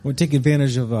I want to take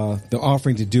advantage of the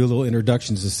offering to do a little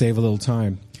introductions to save a little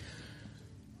time.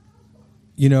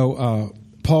 You know,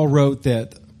 Paul wrote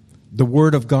that the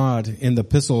Word of God in the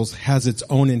epistles has its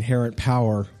own inherent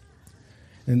power.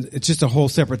 And it's just a whole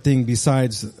separate thing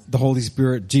besides the Holy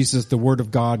Spirit, Jesus, the Word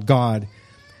of God, God.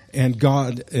 And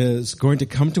God is going to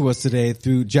come to us today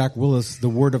through Jack Willis, the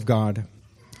Word of God.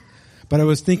 But I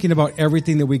was thinking about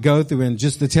everything that we go through and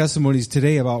just the testimonies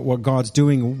today about what God's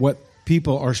doing, what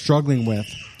people are struggling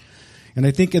with. And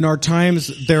I think in our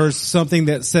times, there's something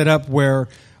that's set up where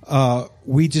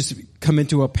we just come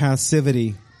into a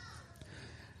passivity.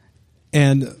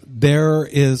 And there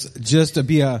is just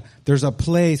there's a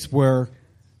place where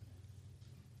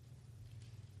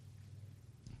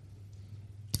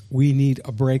we need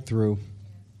a breakthrough.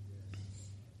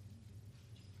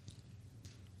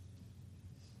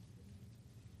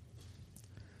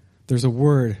 There's a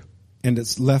word, and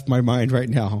it's left my mind right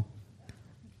now.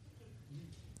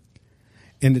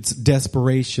 And it's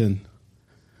desperation.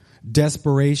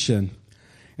 Desperation.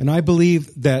 And I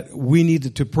believe that we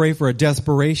need to pray for a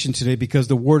desperation today because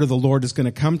the word of the Lord is going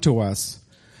to come to us.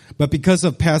 But because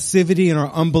of passivity and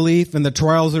our unbelief and the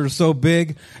trials that are so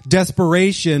big,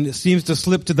 desperation seems to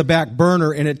slip to the back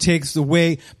burner and it takes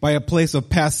away by a place of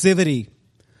passivity.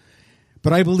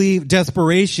 But I believe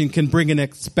desperation can bring an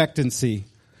expectancy.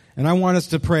 And I want us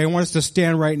to pray. I want us to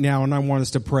stand right now and I want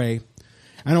us to pray.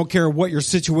 I don't care what your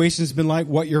situation's been like,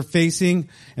 what you're facing,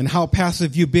 and how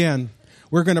passive you've been.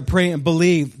 We're going to pray and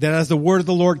believe that as the word of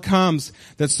the Lord comes,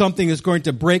 that something is going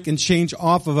to break and change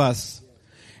off of us.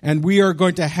 And we are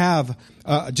going to have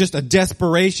just a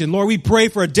desperation. Lord, we pray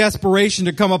for a desperation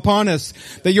to come upon us,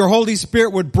 that your Holy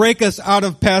Spirit would break us out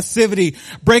of passivity,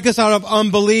 break us out of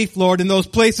unbelief, Lord, in those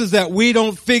places that we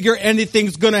don't figure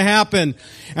anything's going to happen.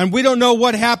 And we don't know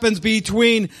what happens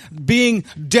between being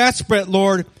desperate,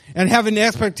 Lord, and having an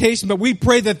expectation. But we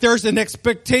pray that there's an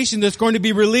expectation that's going to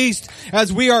be released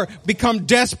as we become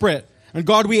desperate. And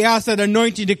God, we ask that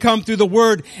anointing to come through the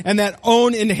word, and that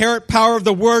own inherent power of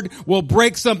the word will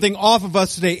break something off of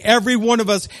us today. Every one of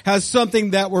us has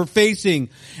something that we're facing.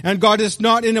 And God, it's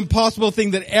not an impossible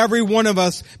thing that every one of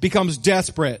us becomes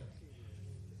desperate.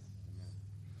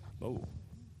 Oh.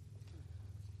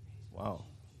 Wow.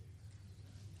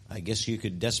 I guess you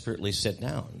could desperately sit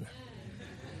down.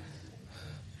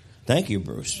 Thank you,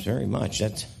 Bruce, very much.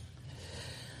 That's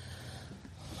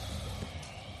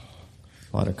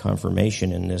a lot of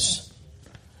confirmation in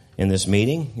this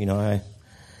meeting. You know,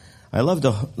 I love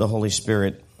the Holy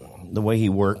Spirit, the way He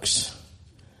works,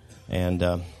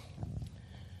 and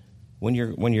when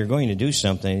you're going to do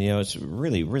something, you know, it's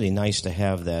really, really nice to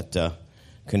have that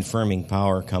confirming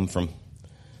power come from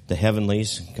the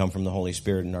heavenlies, come from the Holy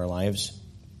Spirit in our lives.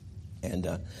 And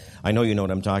I know you know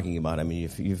what I'm talking about. I mean,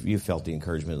 you've felt the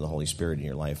encouragement of the Holy Spirit in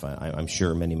your life, I'm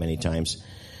sure, many, many times.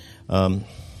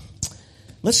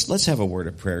 Let's have a word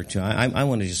of prayer too. I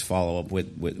want to just follow up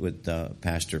with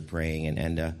Pastor praying,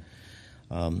 and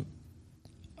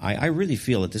I really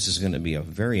feel that this is going to be a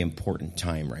very important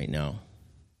time right now.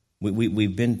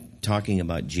 We've been talking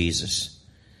about Jesus.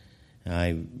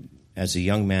 As a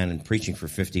young man and preaching for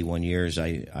 51 years,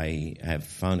 I have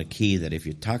found a key that if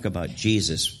you talk about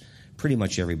Jesus, pretty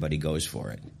much everybody goes for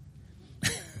it.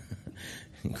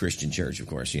 In Christian church, of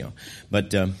course, you know,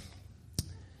 but.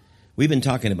 We've been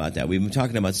talking about that. We've been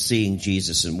talking about seeing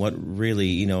Jesus, and what really,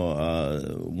 you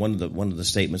know, one of the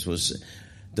statements was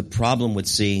the problem with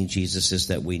seeing Jesus is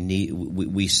that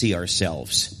we see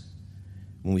ourselves.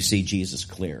 When we see Jesus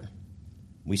clear,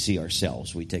 we see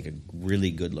ourselves. We take a really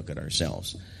good look at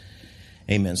ourselves.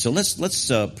 Amen. So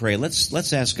let's pray.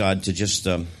 Let's ask God to just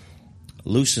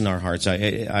loosen our hearts.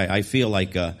 I feel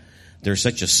like there's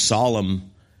such a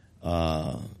solemn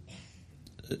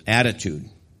attitude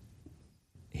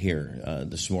here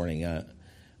this morning.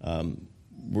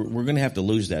 We're going to have to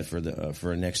lose that for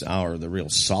the next hour, the real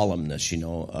solemnness, you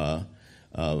know,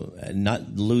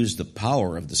 not lose the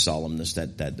power of the solemnness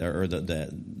that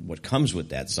what comes with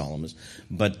that solemnness,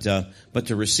 but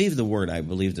to receive the word. I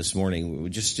believe this morning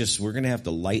we're going to have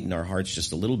to lighten our hearts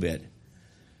just a little bit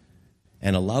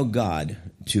and allow God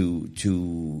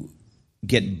to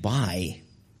get by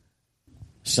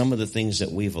some of the things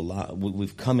that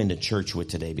we've come into church with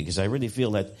today, because I really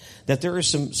feel that there are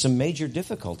some major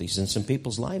difficulties in some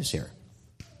people's lives here.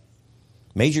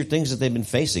 Major things that they've been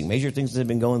facing, major things that they've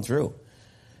been going through.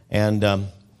 And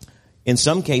in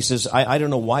some cases, I don't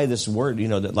know why this word, you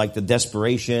know, like the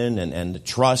desperation and the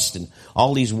trust and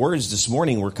all these words this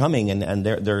morning were coming, and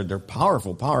they're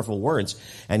powerful, powerful words.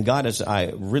 And God,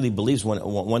 I really believe,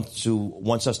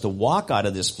 wants us to walk out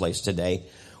of this place today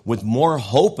with more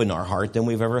hope in our heart than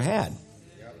we've ever had.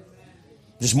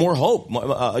 Just more hope.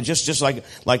 Just like,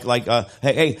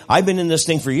 hey, I've been in this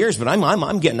thing for years, but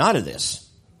I'm getting out of this.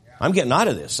 I'm getting out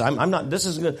of this. I'm not, this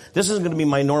isn't going to be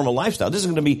my normal lifestyle. This is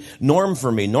going to be norm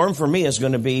for me. Norm for me is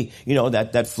going to be,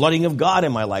 that flooding of God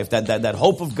in my life, that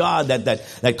hope of God,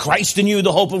 that Christ in you,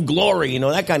 the hope of glory,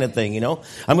 that kind of thing,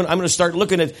 I'm going to start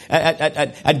looking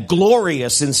at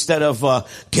glorious instead of,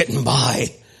 getting by.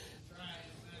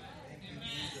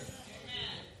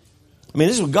 I mean,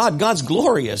 this is what God's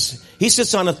glorious. He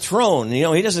sits on a throne,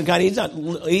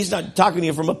 he's not talking to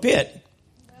you from a pit.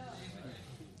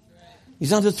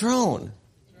 He's on the throne.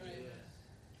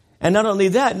 And not only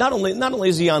that, not only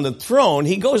is he on the throne,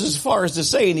 he goes as far as to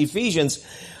say in Ephesians,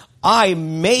 I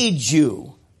made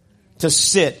you to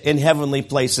sit in heavenly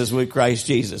places with Christ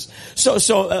Jesus.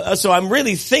 So I'm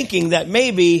really thinking that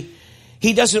maybe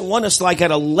he doesn't want us like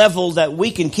at a level that we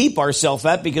can keep ourselves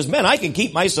at, because man, I can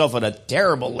keep myself at a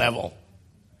terrible level.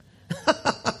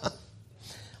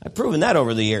 I've proven that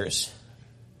over the years.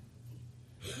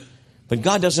 But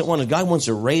God doesn't want to. God wants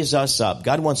to raise us up.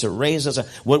 God wants to raise us up.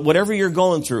 Whatever you're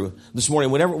going through this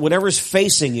morning, whatever's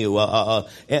facing you,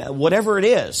 whatever it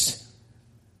is,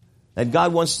 that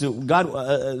God wants to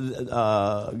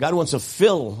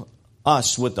fill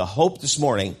us with the hope this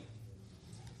morning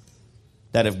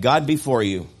that if God be for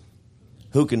you,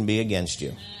 who can be against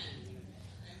you?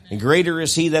 And greater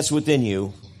is he that's within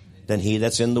you than he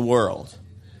that's in the world.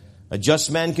 A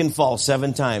just man can fall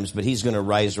 7 times, but he's going to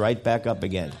rise right back up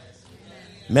again.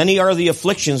 Many are the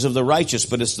afflictions of the righteous,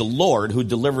 but it's the Lord who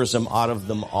delivers them out of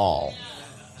them all.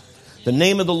 The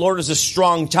name of the Lord is a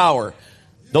strong tower.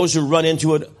 Those who run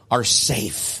into it are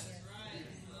safe.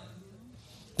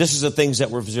 This is the things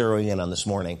that we're zeroing in on this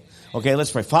morning. Okay,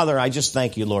 let's pray. Father, I just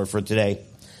thank you, Lord, for today.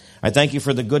 I thank you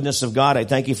for the goodness of God. I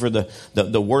thank you for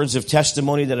the words of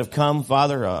testimony that have come,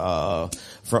 Father,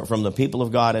 from the people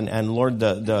of God. And Lord,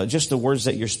 just the words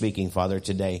that you're speaking, Father,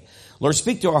 today. Lord,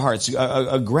 speak to our hearts,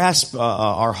 grasp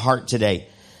our heart today.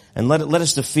 And let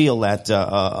us to feel that,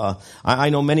 I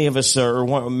know many of us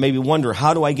maybe wonder,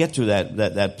 how do I get to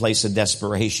that place of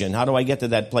desperation? How do I get to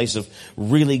that place of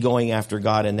really going after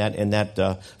God in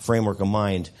that framework of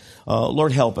mind?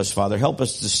 Lord, help us, Father. Help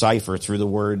us decipher through the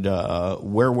word,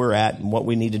 where we're at and what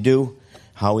we need to do,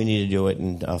 how we need to do it.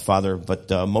 And, Father, but,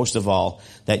 most of all,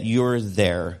 that you're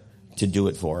there to do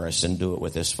it for us and do it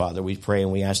with us, Father. We pray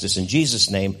and we ask this in Jesus'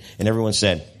 name. And everyone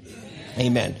said,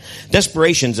 Amen.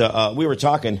 Desperations. We were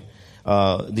talking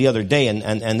the other day,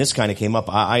 and this kind of came up.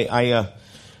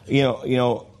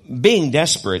 Being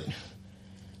desperate.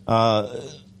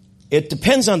 It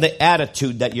depends on the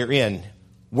attitude that you're in,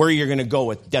 where you're going to go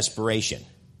with desperation.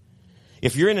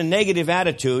 If you're in a negative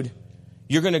attitude,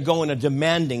 you're going to go in a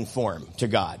demanding form to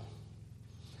God.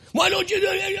 Why don't you do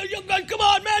it? Come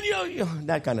on, man!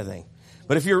 That kind of thing.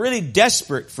 But if you're really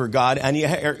desperate for God and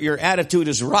your attitude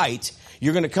is right,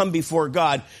 you're going to come before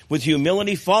God with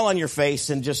humility, fall on your face,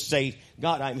 and just say,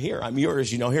 God, I'm here. I'm yours.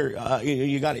 Here,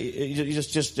 you got to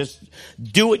just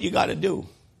do what you got to do.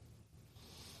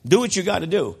 Do what you got to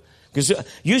do. Because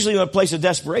usually in a place of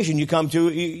desperation you come to,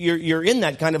 you're in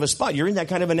that kind of a spot. You're in that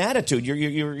kind of an attitude.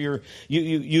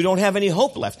 You don't have any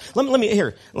hope left.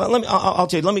 I'll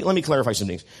tell you, let me clarify some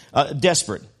things.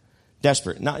 Desperate.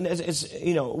 Now,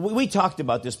 we talked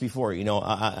about this before,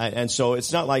 and so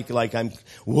it's not like I'm,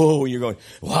 whoa, you're going,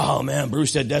 wow, man,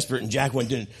 Bruce said desperate and Jack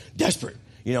went in desperate,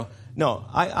 No,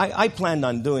 I planned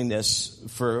on doing this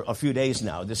for a few days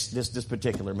now, this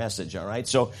particular message, all right?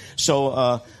 So,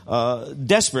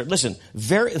 desperate, listen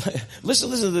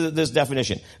to this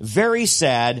definition. Very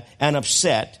sad and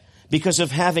upset because of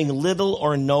having little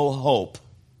or no hope.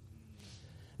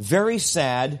 Very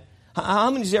sad.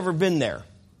 How many's ever been there?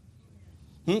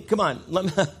 Come on.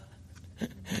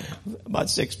 About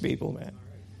 6 people, man.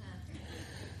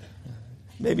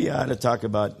 Maybe I ought to talk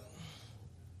about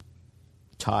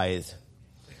tithe.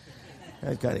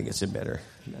 That kind of gets a better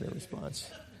response.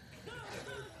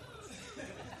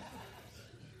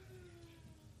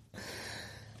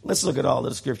 Let's look at all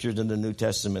the scriptures in the New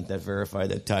Testament that verify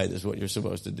that tithe is what you're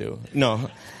supposed to do. No.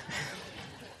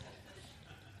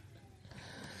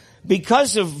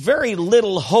 Because of very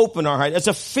little hope in our heart. It's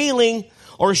a feeling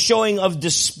or showing of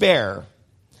despair.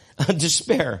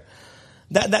 Despair.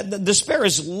 That despair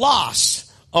is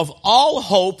loss of all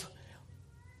hope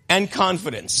and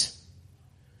confidence.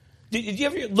 Did you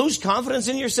ever lose confidence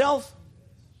in yourself?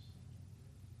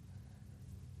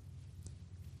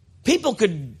 People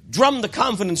could drum the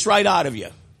confidence right out of you.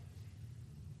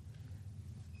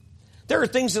 There are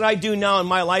things that I do now in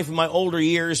my life, in my older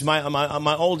years,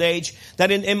 my old age,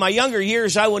 that in my younger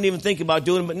years I wouldn't even think about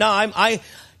doing. But now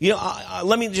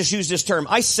let me just use this term.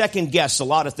 I second guess a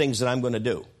lot of things that I'm going to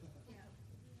do.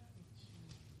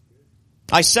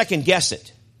 I second guess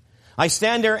it. I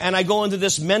stand there and I go into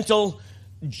this mental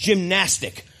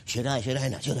gymnastic. Should I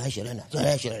not? Should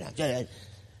I not?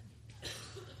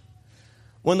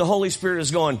 When the Holy Spirit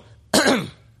is going,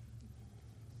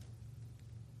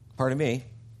 pardon me,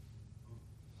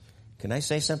 can I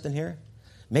say something here?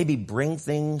 Maybe bring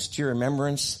things to your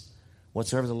remembrance,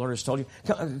 whatsoever the Lord has told you.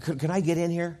 Can I get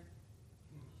in here?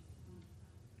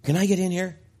 Can I get in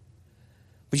here?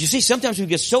 But you see, sometimes we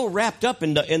get so wrapped up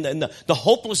in the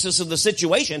hopelessness of the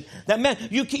situation that, man,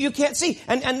 you can't see.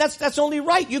 And that's only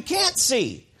right. You can't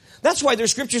see. That's why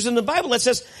there's scriptures in the Bible that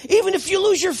says, even if you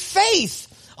lose your faith,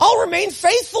 I'll remain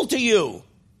faithful to you.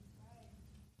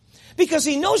 Because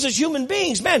he knows as human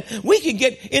beings, man, we can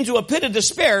get into a pit of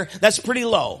despair that's pretty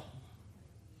low.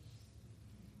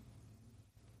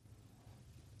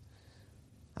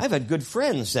 I've had good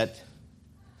friends that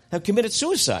have committed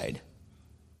suicide.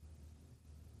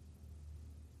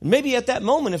 Maybe at that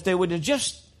moment, if they would have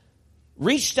just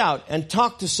reached out and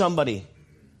talked to somebody,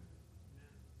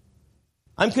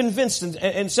 I'm convinced,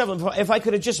 and several, if I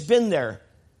could have just been there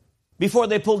before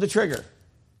they pulled the trigger,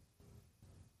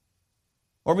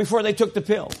 or before they took the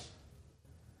pill,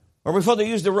 or before they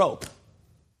used the rope,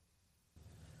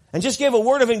 and just gave a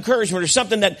word of encouragement or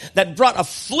something that brought a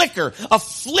flicker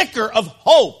of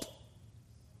hope,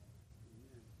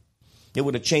 it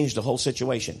would have changed the whole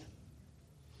situation.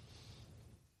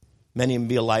 Many of them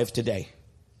be alive today,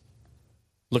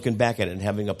 looking back at it and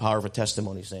having a powerful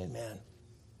testimony saying, man,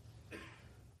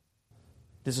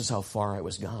 this is how far I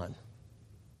was gone.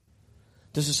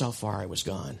 This is how far I was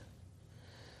gone.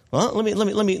 Well,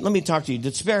 let me talk to you.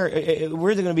 Despair,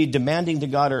 we're either going to be demanding to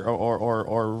God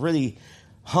or really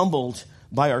humbled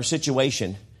by our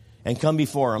situation and come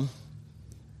before Him.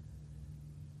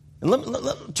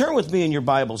 And turn with me in your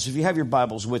Bibles. If you have your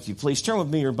Bibles with you, please turn with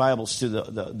me your Bibles to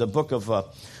the book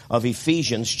of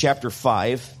Ephesians, chapter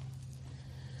 5.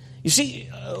 You see,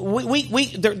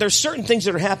 there's certain things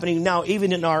that are happening now,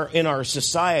 even in our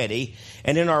society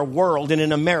and in our world and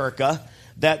in America,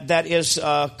 that is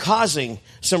causing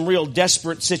some real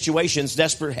desperate situations,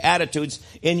 desperate attitudes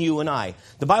in you and I.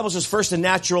 The Bible says first the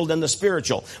natural, then the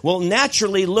spiritual. Well,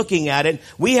 naturally looking at it,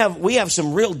 we have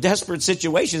some real desperate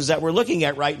situations that we're looking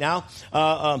at right now,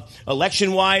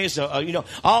 election-wise,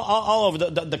 all over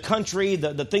the country,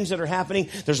 the things that are happening.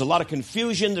 There's a lot of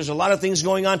confusion. There's a lot of things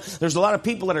going on. There's a lot of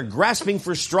people that are grasping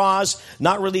for straws,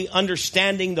 not really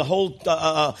understanding the whole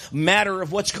matter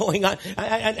of what's going on.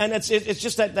 And it's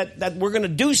just that we're going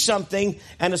to do something,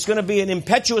 and it's going to be an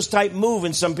impetuous type move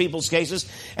in some people's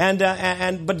cases.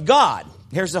 But God,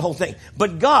 here's the whole thing.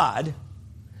 But God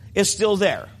is still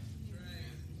there.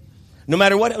 No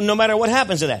matter what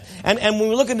happens to that. And when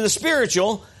we look into the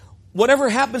spiritual, whatever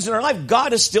happens in our life,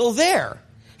 God is still there.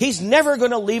 He's never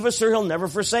going to leave us, or He'll never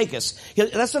forsake us.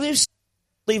 That's what He said.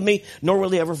 Leave me, nor will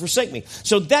He ever forsake me.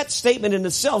 So that statement in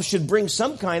itself should bring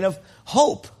some kind of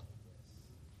hope.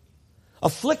 A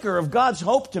flicker of God's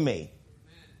hope to me.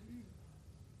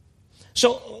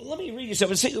 So let me read you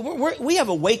something. See, we have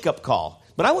a wake-up call,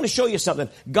 but I want to show you something.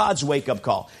 God's wake-up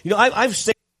call. You know, I've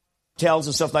stayed in hotels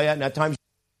and stuff like that, and at times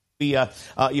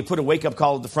you put a wake-up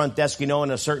call at the front desk, in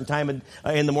a certain time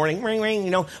in the morning, ring,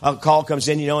 ring, a call comes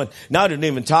in, and now I didn't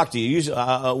even talk to you. Usually,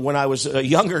 when I was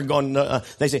younger,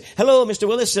 they say, hello, Mr.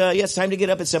 Willis, it's time to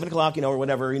get up at 7 o'clock, or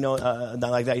whatever, not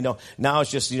like that, Now it's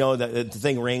just, the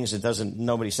thing rings,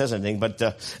 nobody says anything, but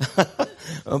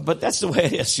but that's the way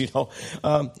it is,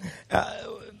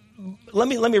 Let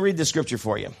me read the scripture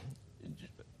for you.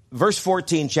 Verse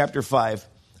 14, chapter 5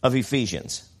 of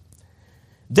Ephesians.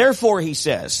 Therefore, he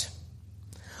says,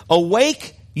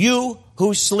 awake you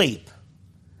who sleep.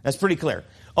 That's pretty clear.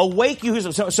 Awake you who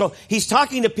sleep. So he's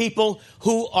talking to people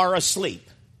who are asleep.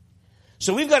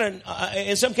 So we've got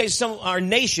in some cases, our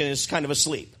nation is kind of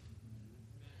asleep.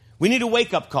 We need a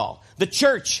wake-up call. The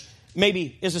church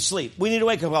maybe is asleep. We need a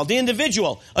wake-up call. The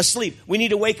individual asleep. We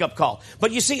need a wake-up call.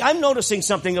 But you see, I'm noticing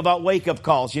something about wake-up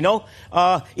calls. You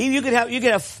could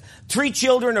have 3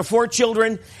 children or 4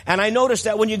 children, and I noticed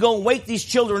that when you go and wake these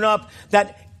children up,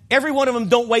 that every one of them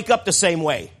don't wake up the same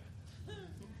way.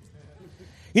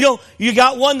 You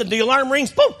got one that the alarm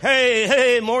rings, boom,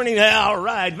 hey, morning, all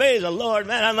right, praise the Lord,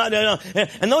 man,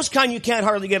 and those kind you can't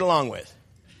hardly get along with.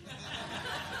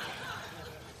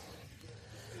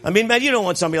 I mean, man, you don't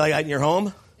want somebody like that in your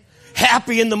home.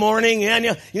 Happy in the morning,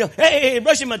 and hey,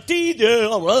 brushing my teeth.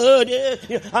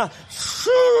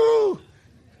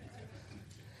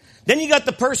 Then you got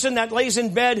the person that lays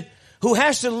in bed who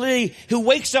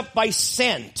wakes up by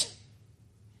scent,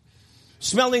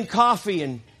 smelling coffee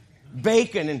and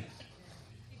bacon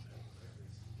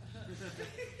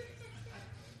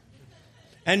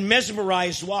and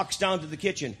mesmerized walks down to the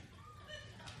kitchen.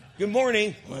 Good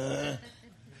morning.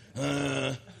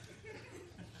 It's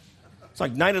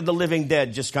like Night of the Living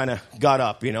Dead just kind of got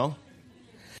up, you know.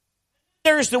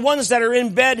 There's the ones that are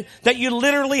in bed that you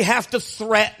literally have to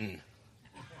threaten.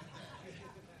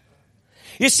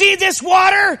 You see this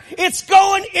water? It's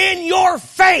going in your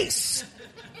face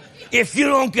if you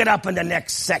don't get up in the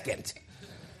next second.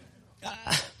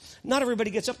 Not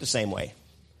everybody gets up the same way.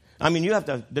 I mean, you have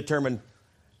to determine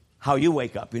how you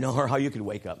wake up, you know, or how you could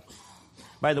wake up.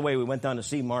 By the way, we went down to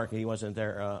see Mark, and he wasn't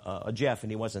there, Jeff,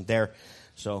 and he wasn't there,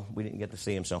 so we didn't get to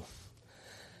see him. So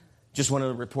just wanted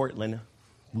to report, Linda.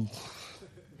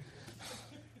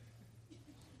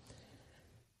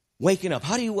 Waking up.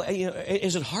 How do you know,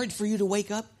 is it hard for you to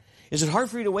wake up? Is it hard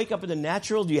for you to wake up in the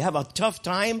natural? Do you have a tough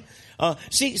time?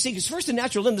 See, because first the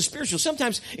natural, then the spiritual.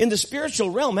 Sometimes in the spiritual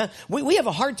realm, man, we have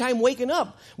a hard time waking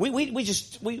up. We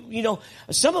just, you know,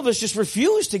 some of us just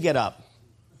refuse to get up.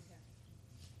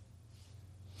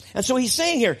 And so he's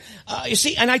saying here, you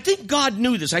see, and I think God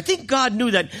knew this. I think God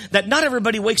knew that not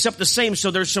everybody wakes up the same,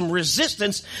 so there's some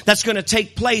resistance that's going to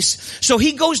take place. So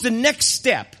he goes the next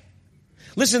step.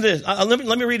 Listen to this.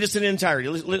 Let me read this in entirety.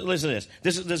 Listen to this.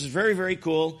 This is very, very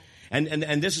cool.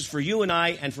 And this is for you and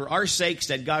I, and for our sakes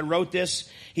that God wrote this.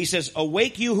 He says,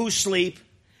 awake you who sleep.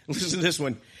 Listen to this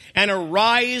one. And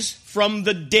arise from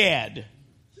the dead.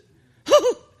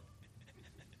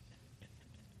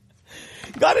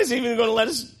 God isn't even going to let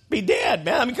us be dead,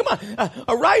 man. I mean, come on.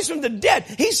 Arise from the dead.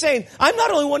 He's saying, I'm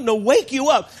not only wanting to wake you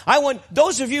up. I want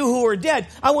those of you who are dead,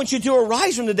 I want you to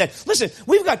arise from the dead. Listen,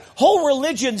 we've got whole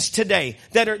religions today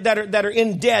that are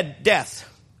in death.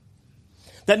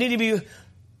 That need to be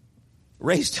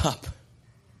raised up.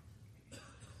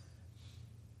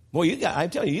 Boy, I'm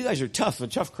telling you, you guys are tough, a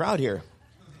tough crowd here.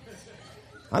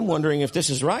 I'm wondering if this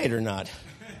is right or not.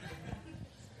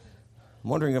 I'm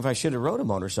wondering if I should have rode a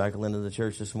motorcycle into the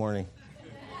church this morning.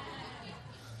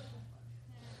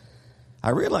 I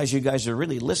realize you guys are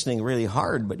really listening really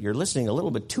hard, but you're listening a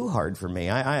little bit too hard for me.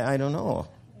 I don't know.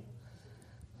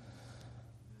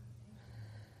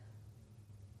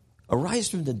 Arise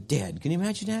from the dead. Can you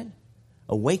imagine that?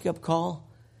 A wake-up call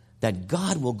that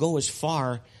God will go as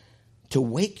far to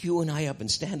wake you and I up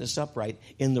and stand us upright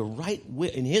in the right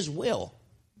will, in His will.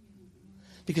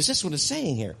 Because that's what it's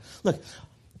saying here. Look,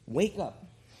 wake up.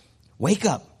 Wake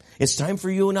up. It's time for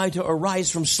you and I to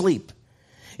arise from sleep.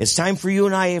 It's time for you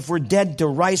and I, if we're dead, to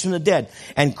rise from the dead.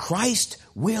 And Christ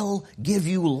will give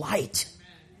you light.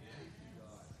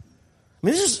 I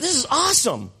mean, this is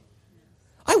awesome.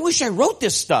 I wish I wrote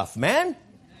this stuff, man.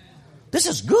 This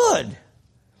is good.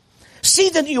 See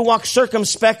that you walk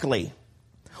circumspectly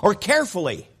or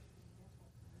carefully.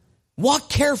 Walk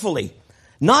carefully,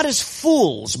 not as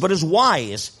fools, but as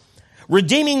wise,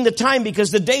 redeeming the time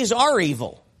because the days are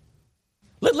evil.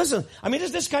 Listen, I mean,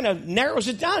 this kind of narrows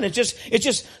it down. It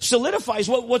just solidifies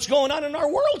what's going on in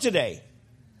our world today.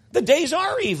 The days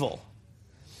are evil.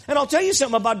 And I'll tell you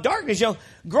something about darkness. You know,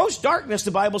 gross darkness, the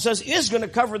Bible says, is going to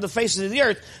cover the face of the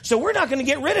earth. So we're not going to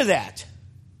get rid of that.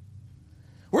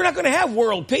 We're not going to have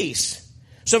world peace.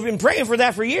 So if you've been praying for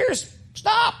that for years,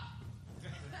 stop.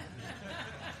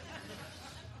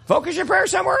 Focus your prayer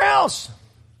somewhere else.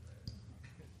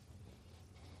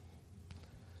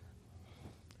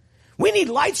 We need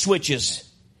light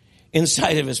switches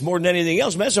inside of us more than anything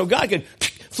else, man, so God can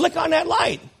flick on that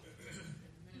light.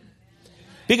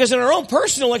 Because in our own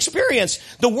personal experience,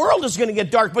 the world is going to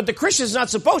get dark, but the Christian's not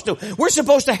supposed to. We're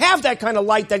supposed to have that kind of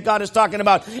light that God is talking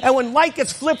about. And when light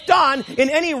gets flipped on in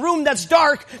any room that's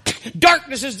dark,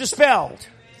 darkness is dispelled.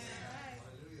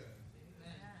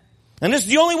 And this is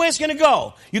the only way it's going to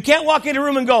go. You can't walk in a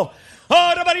room and go,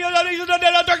 oh, nobody,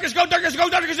 darkness go, darkness go,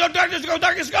 darkness go, darkness go,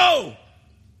 darkness go.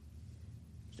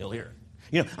 Still here.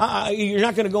 You know, you're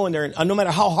not going to go in there, and no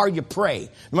matter how hard you pray,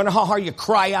 no matter how hard you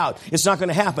cry out, it's not going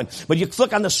to happen. But you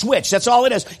flick on the switch. That's all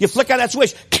it is. You flick on that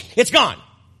switch, it's gone.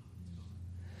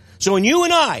 So when you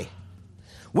and I,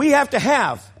 we have to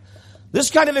have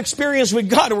this kind of experience with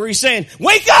God where He's saying,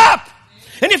 wake up!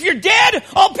 And if you're dead,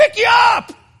 I'll pick you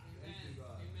up.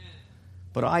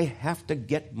 But I have to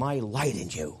get my light in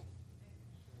you.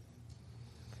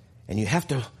 And you have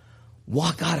to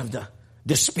walk out of the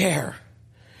despair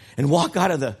and walk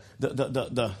out of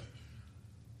the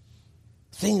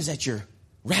things that you're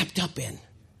wrapped up in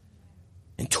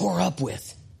and tore up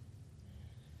with.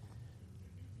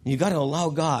 You got to allow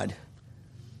God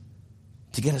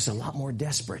to get us a lot more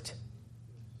desperate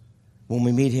when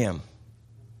we meet Him.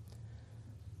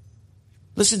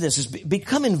 Listen to this.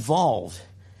 Become involved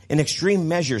in extreme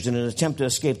measures in an attempt to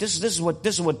escape. This is what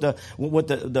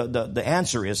the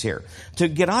answer is here. To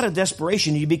get out of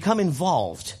desperation, you become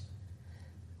involved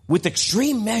with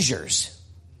extreme measures.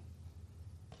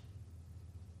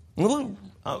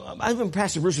 I remember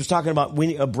Pastor Bruce was talking about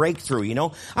a breakthrough, you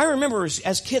know. I remember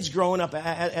as kids growing up,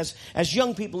 as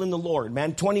young people in the Lord,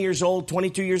 man, 20 years old,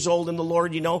 22 years old in the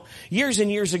Lord, you know, years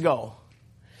and years ago.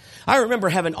 I remember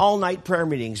having all-night prayer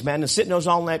meetings, man, and sitting in those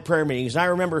all-night prayer meetings. I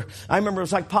remember it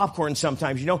was like popcorn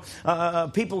sometimes, you know.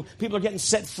 People are getting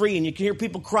set free, and you can hear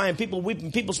people crying, people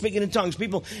weeping, people speaking in tongues,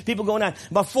 people going out.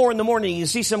 About 4 a.m, you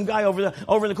see some guy over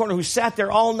in the corner who sat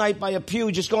there all night by a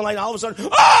pew, just going like, all of a sudden,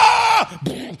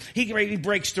 ah! He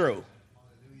breaks through.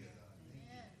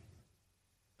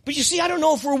 But you see, I don't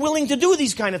know if we're willing to do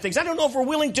these kind of things. I don't know if we're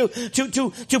willing to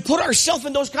put ourselves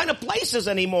in those kind of places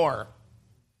anymore.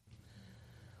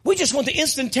 We just want the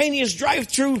instantaneous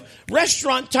drive-through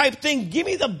restaurant type thing. Give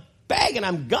me the bag and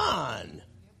I'm gone.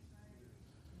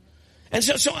 And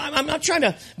so I'm not trying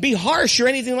to be harsh or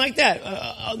anything like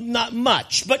that. Not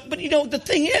much. But you know, the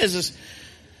thing is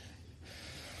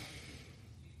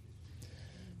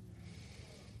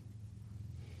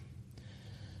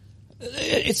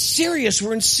it's serious.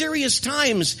 We're in serious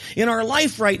times in our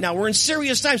life right now. We're in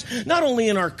serious times, not only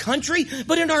in our country,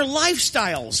 but in our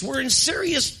lifestyles. We're in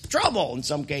serious trouble in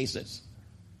some cases.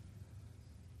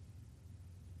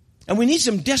 And we need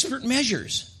some desperate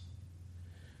measures.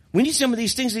 We need some of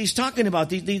these things that he's talking about.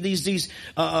 These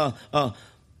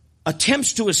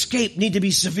attempts to escape need to be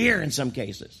severe in some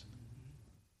cases.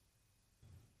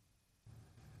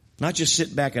 Not just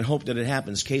sit back and hope that it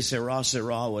happens. Que sera,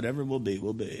 sera, whatever will be,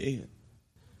 will be.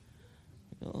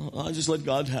 You know, I'll just let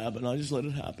God happen. I'll just let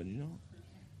it happen, you know.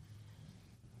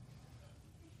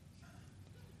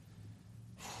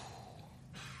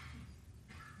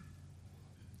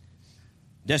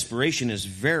 Desperation is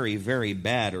very, very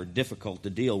bad or difficult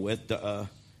to deal with. Done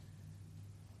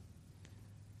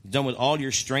with all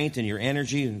your strength and your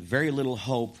energy and very little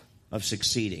hope of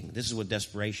succeeding. This is what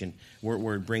desperation,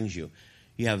 where it brings you.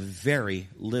 You have very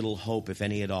little hope, if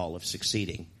any at all, of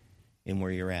succeeding in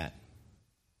where you're at.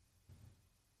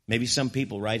 Maybe some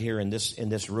people right here in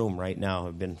this room right now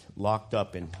have been locked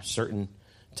up in certain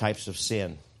types of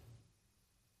sin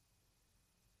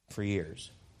for years.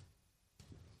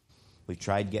 We've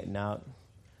tried getting out.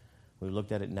 We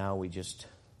looked at it now. We just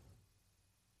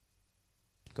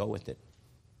go with it.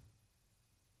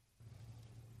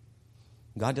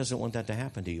 God doesn't want that to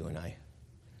happen to you and I.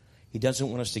 He doesn't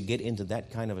want us to get into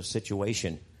that kind of a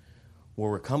situation where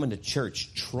we're coming to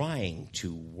church trying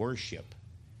to worship,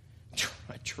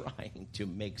 trying to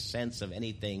make sense of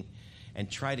anything,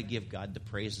 and try to give God the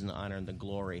praise and the honor and the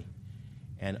glory,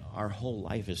 and our whole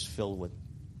life is filled with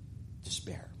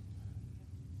despair.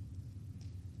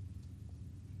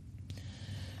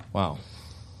 Wow.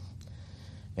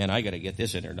 And I got to get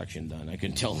this introduction done. I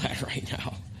can tell that right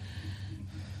now.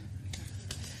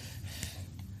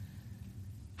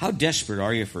 How desperate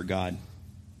are you for God?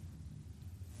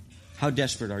 How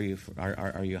desperate are you?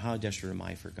 How desperate am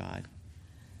I for God?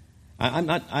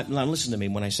 Now listen to me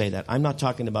when I say that. I'm not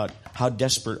talking about how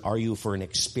desperate are you for an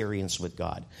experience with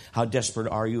God. How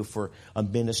desperate are you for a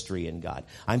ministry in God?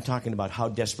 I'm talking about how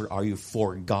desperate are you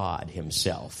for God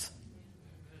himself?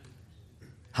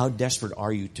 How desperate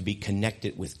are you to be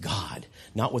connected with God?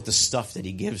 Not with the stuff that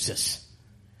he gives us.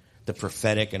 The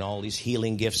prophetic and all these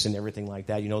healing gifts and everything like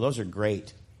that. You know, those are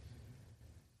great.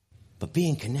 But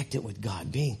being connected with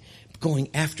God, going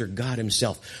after God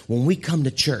himself. When we come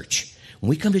to church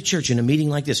in a meeting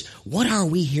like this, what are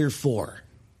we here for?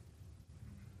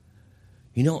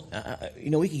 You know,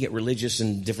 we can get religious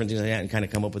and different things like that and kind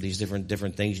of come up with these different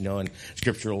things, you know, and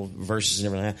scriptural verses and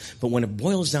everything like that. But when it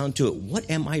boils down to it,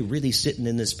 what am I really sitting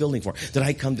in this building for? Did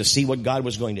I come to see what God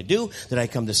was going to do? Did I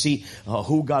come to see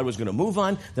who God was going to move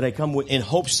on? Did I come in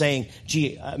hopes saying,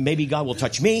 gee, maybe God will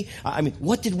touch me? I mean,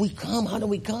 what did we come? How did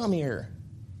we come here?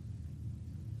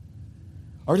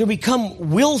 Or do we come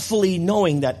willfully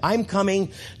knowing that I'm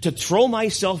coming to throw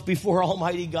myself before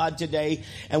Almighty God today,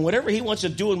 and whatever he wants to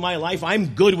do in my life,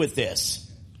 I'm good with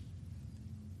this?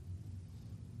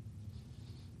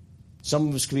 Some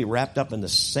of us could be wrapped up in the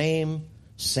same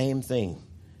thing,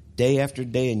 day after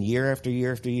day and year after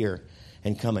year after year,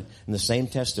 and coming in the same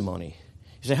testimony.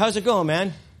 You say, how's it going,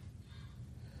 man?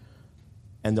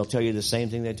 And they'll tell you the same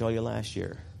thing they told you last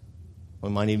year. It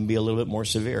might even be a little bit more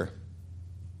severe.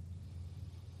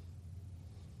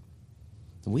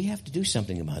 We have to do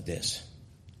something about this.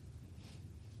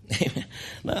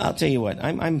 I'll tell you what.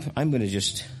 I'm going to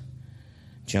just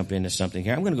jump into something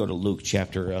here. I'm going to go to Luke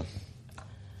chapter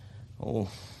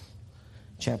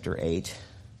 8.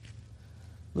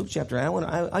 Luke chapter 8.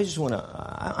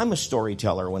 I'm a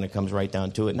storyteller when it comes right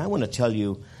down to it, and I want to tell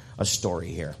you a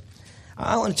story here.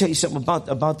 I want to tell you something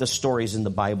about the stories in the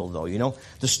Bible, though. You know,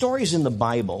 the stories in the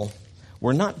Bible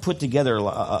were not put together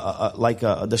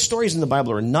the stories in the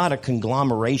Bible are not a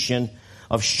conglomeration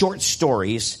of short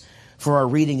stories for our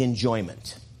reading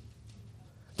enjoyment.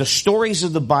 The stories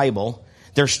of the Bible,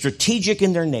 they're strategic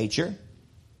in their nature,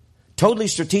 totally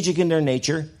strategic in their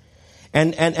nature,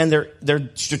 and they're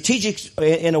strategic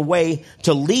in a way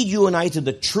to lead you and I to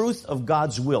the truth of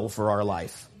God's will for our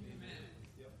life.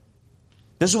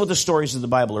 This is what the stories of the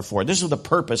Bible are for. This is the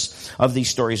purpose of these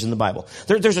stories in the Bible.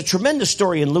 There's a tremendous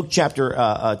story in Luke chapter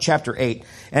 8,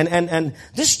 and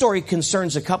this story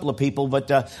concerns a couple of people, but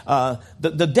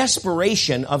the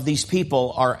desperation of these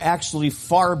people are actually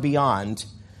far beyond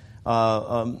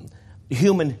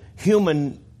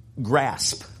human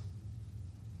grasp.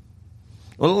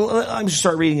 Well, I'm going to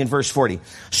start reading in verse 40.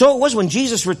 So it was when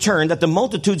Jesus returned that the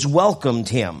multitudes welcomed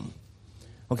him.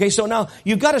 Okay, so now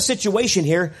you've got a situation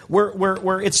here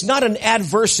where it's not an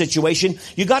adverse situation.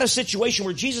 You've got a situation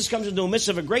where Jesus comes into the midst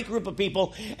of a great group of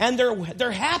people, and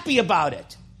they're happy about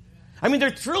it. I mean,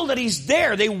 they're thrilled that he's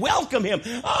there. They welcome him.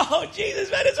 Oh, Jesus,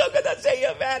 man, it's so good to see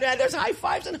you, man. There's high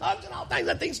fives and hugs and all kinds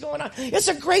of things going on. It's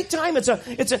a great time. It's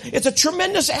a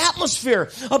tremendous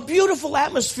atmosphere, a beautiful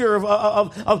atmosphere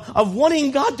of wanting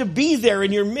God to be there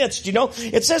in your midst. You know,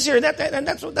 it says here, and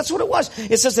that's what it was.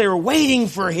 It says they were waiting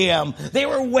for him. They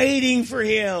were waiting for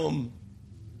him.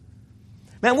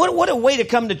 Man, what a way to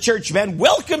come to church, man.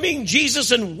 Welcoming Jesus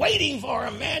and waiting for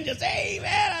him, man. Just, hey,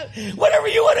 man, whatever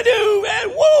you want to do, man.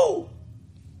 Woo!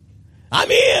 I'm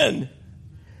in.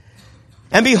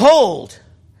 And behold,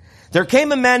 there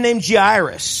came a man named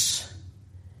Jairus.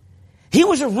 He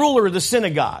was a ruler of the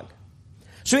synagogue.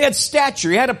 So he had stature.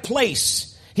 He had a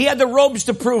place. He had the robes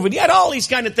to prove it. He had all these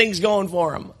kind of things going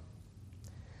for him.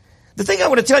 The thing I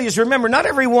want to tell you is, remember, not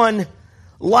everyone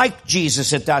liked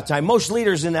Jesus at that time. Most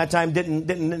leaders in that time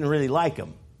didn't really like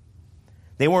him.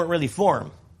 They weren't really for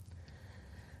him.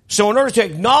 So in order to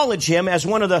acknowledge him as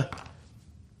one of the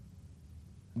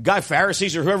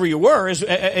Pharisees or whoever you were,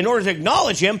 in order to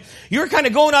acknowledge him, you're kind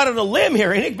of going out on a limb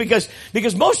here, ain't it? Because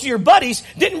most of your buddies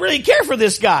didn't really care for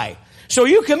this guy. So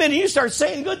you come in and you start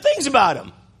saying good things about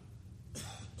him.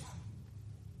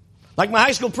 Like my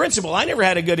high school principal. I never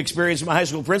had a good experience with my high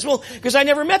school principal because I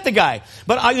never met the guy.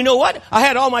 But you know what? I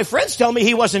had all my friends tell me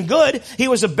he wasn't good. He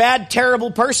was a bad,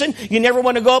 terrible person. You never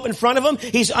want to go up in front of him.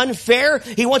 He's unfair.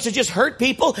 He wants to just hurt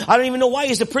people. I don't even know why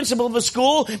he's the principal of a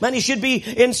school. Man, he should be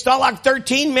in Stalag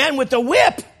 13, man, with the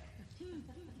whip.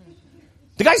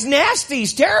 The guy's nasty.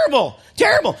 He's terrible.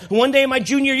 Terrible. One day in my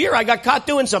junior year, I got caught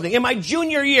doing something. In my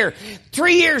junior year,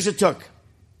 3 years it took.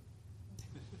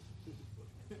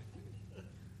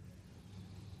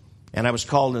 And I was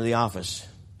called into the office,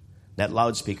 that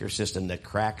loudspeaker system that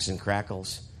cracks and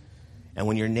crackles. And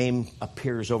when your name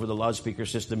appears over the loudspeaker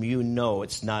system, you know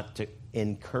it's not to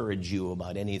encourage you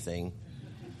about anything.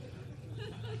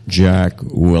 Jack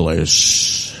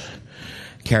Willis.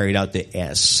 Carried out the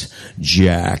S.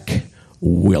 Jack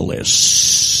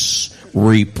Willis.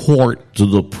 Report to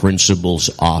the principal's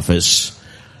office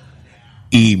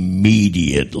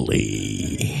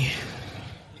immediately.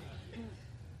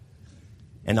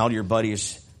 And all your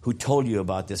buddies who told you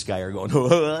about this guy are going, you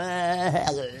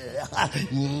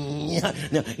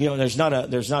know, there's not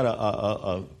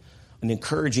an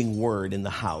encouraging word in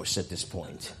the house at this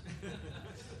point.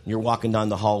 You're walking down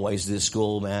the hallways of this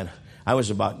school, man. I was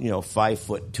about,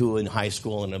 5'2" in high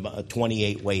school and about a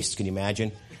 28 waist. Can you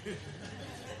imagine?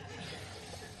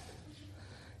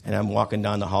 And I'm walking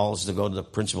down the halls to go to the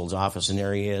principal's office, and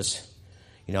there he is.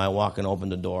 I walk and open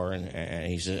the door, and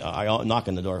he says, I knock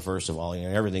on the door first of all.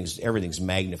 Everything's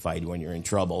magnified when you're in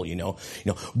trouble.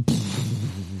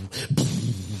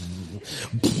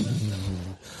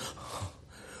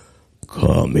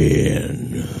 Come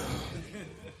in.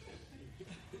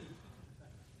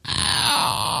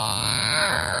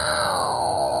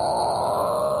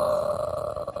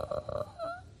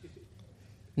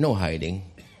 No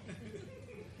hiding.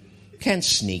 Can't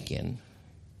sneak in.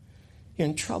 You're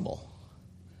in trouble.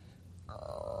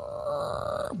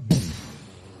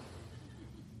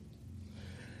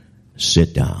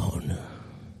 Sit down.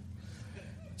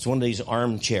 It's one of these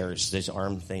armchairs, these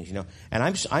arm things, And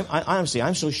I'm honestly,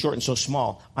 I'm so short and so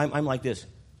small. I'm like this.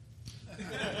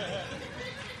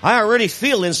 I already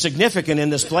feel insignificant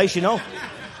in this place,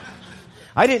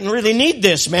 I didn't really need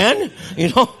this, man,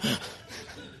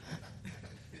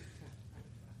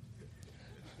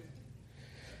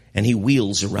 And he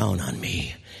wheels around on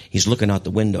me. He's looking out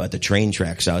the window at the train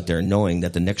tracks out there, knowing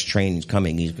that the next train is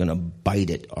coming. He's going to bite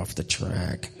it off the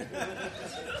track.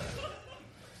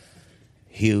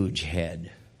 huge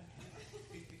head,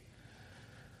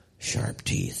 sharp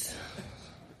teeth.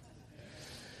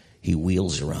 He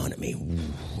wheels around at me.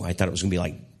 I thought it was going to be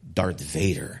like Darth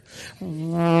Vader.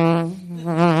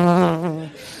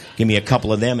 Give me a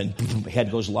couple of them, and head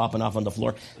goes lopping off on the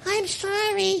floor. I'm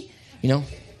sorry. You know?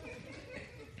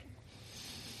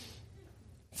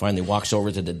 Finally walks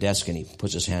over to the desk, and he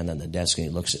puts his hand on the desk, and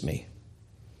he looks at me,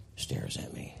 stares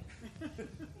at me.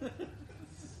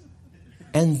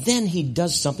 And then he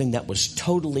does something that was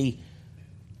totally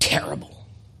terrible.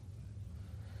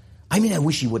 I mean, I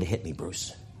wish he would have hit me,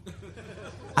 Bruce.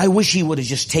 I wish he would have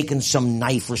just taken some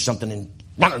knife or something and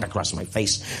run it across my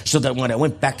face so that when I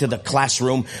went back to the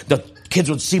classroom, the kids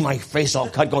would see my face all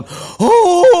cut going,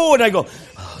 oh, and I go,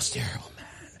 oh, it's terrible, man.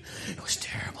 It was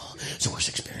terrible. It's the worst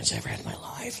experience I ever had in my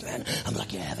life, man. I'm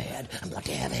lucky I have a head. I'm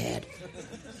lucky I have a head.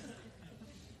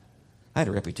 I had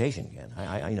a reputation again.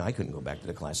 I couldn't go back to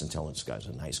the class and tell this guy's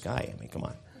a nice guy. I mean, come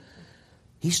on.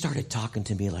 He started talking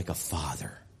to me like a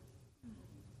father.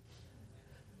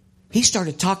 He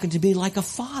started talking to me like a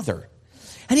father.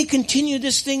 And he continued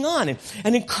this thing on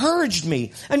and encouraged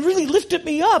me and really lifted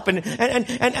me up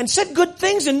and said good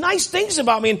things and nice things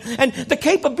about me and the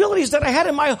capabilities that I had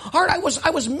in my heart I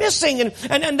was missing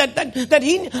and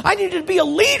that I needed to be a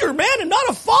leader, man, and not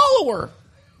a follower.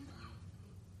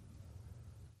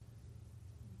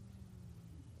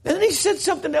 And then he said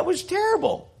something that was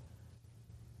terrible.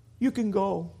 You can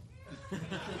go.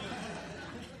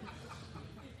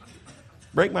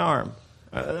 Break my arm.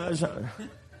 And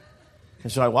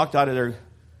so I walked out of there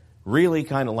really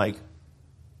kind of like,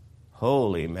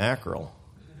 holy mackerel.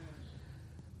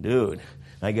 Dude. And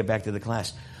I get back to the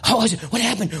class. Oh, what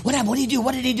happened? What happened? What did he do?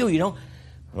 What did he do? You know?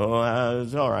 Oh, it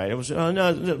was all right. It was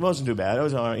no, it wasn't too bad. It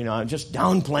was all right. You know, just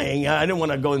downplaying. I didn't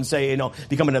want to go and say,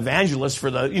 become an evangelist for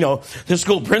the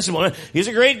school principal. He's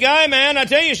a great guy, man. I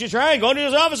tell you, you should try. Go to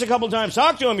his office a couple of times.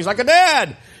 Talk to him. He's like a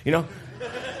dad. You know.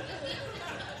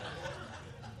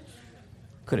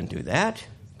 Couldn't do that.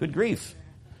 Good grief.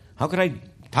 How could I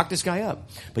talk this guy up?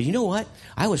 But you know what?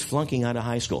 I was flunking out of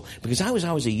high school because I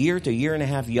was a year to a year and a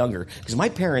half younger. Because my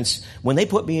parents, when they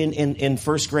put me in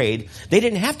first grade, they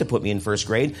didn't have to put me in first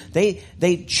grade.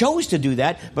 They chose to do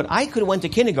that, but I could have went to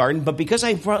kindergarten. But because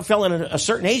I fell in a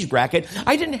certain age bracket,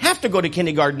 I didn't have to go to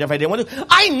kindergarten if I didn't want to.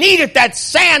 I needed that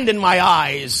sand in my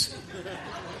eyes.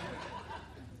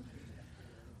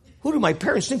 Who do my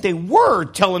parents think they were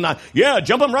telling that? Yeah,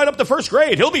 jump him right up to first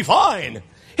grade. He'll be fine.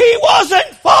 He wasn't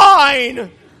fine.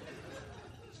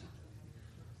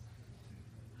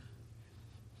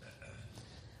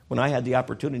 When I had the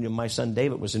opportunity, my son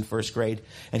David was in first grade,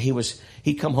 and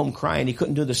he'd come home crying. He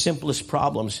couldn't do the simplest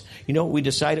problems. You know what we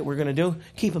decided we're going to do?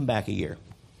 Keep him back a year.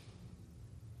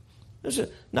 It's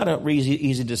not an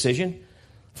easy decision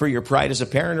for your pride as a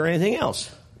parent or anything else.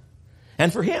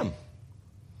 And for him.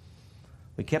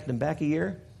 We kept him back a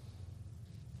year.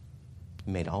 It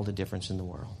made all the difference in the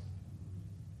world.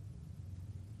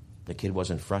 The kid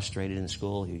wasn't frustrated in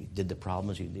school. He did the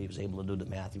problems. He was able to do the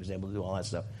math. He was able to do all that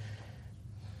stuff.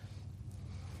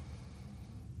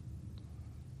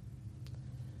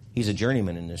 He's a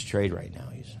journeyman in this trade right now.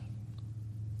 He's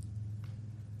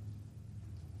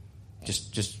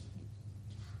just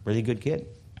really good kid.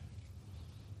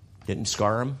 Didn't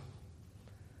scar him.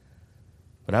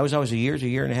 But I was always a year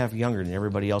and a half younger than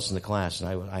everybody else in the class,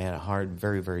 and I had a hard,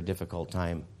 very, very difficult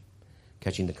time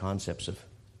catching the concepts of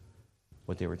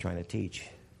what they were trying to teach.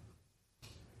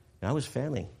 And I was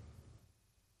failing.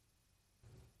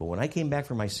 But when I came back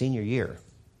for my senior year,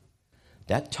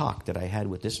 that talk that I had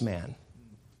with this man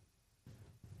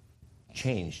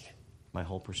changed my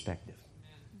whole perspective.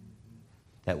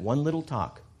 That one little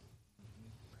talk.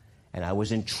 And I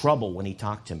was in trouble when he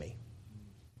talked to me.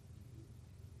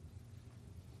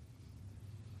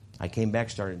 I came back,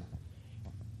 started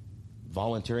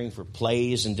volunteering for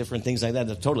plays and different things like that.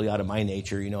 That's totally out of my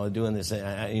nature, doing this,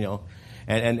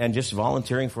 and just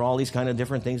volunteering for all these kind of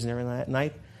different things and everything that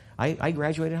night. I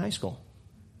graduated high school.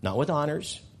 Not with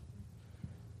honors,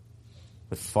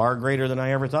 but far greater than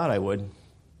I ever thought I would.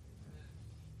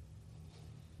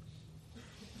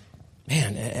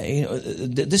 Man,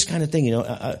 this kind of thing,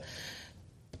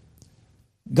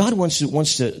 God wants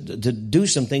to do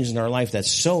some things in our life that's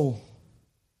so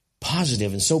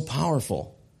positive and so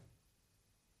powerful.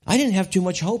 I didn't have too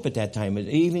much hope at that time,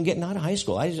 even getting out of high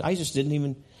school. I just didn't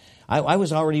even. I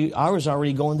was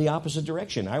already going the opposite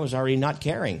direction. I was already not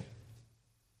caring.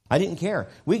 I didn't care.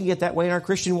 We can get that way in our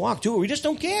Christian walk too. We just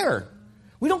don't care.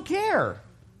 We don't care.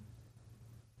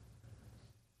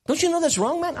 Don't you know that's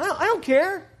wrong, man? I don't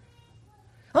care.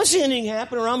 I don't see anything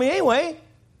happen around me anyway.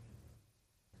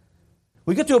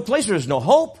 We get to a place where there's no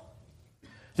hope.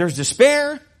 There's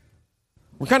despair.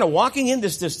 We're kind of walking in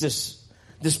this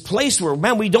place where,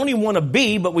 man, we don't even want to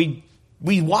be, but we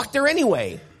walk there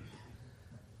anyway.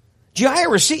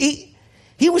 Jairus, he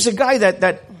was a guy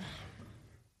that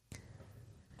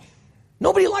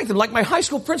nobody liked him. Like my high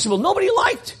school principal, nobody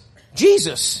liked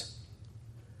Jesus.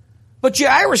 But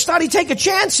Jairus thought he'd take a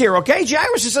chance here, okay?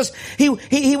 Jairus says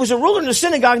he was a ruler in the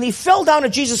synagogue, and he fell down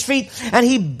at Jesus' feet and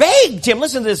he begged him.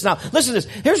 Listen to this now. Listen to this.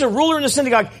 Here's a ruler in the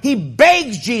synagogue. He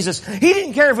begs Jesus. He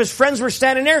didn't care if his friends were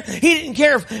standing there. He didn't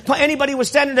care if anybody was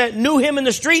standing that knew him in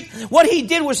the street. What he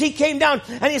did was he came down,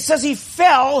 and it says he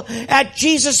fell at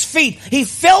Jesus' feet. He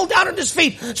fell down at his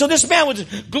feet. So this man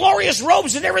with glorious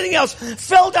robes and everything else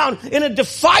fell down in a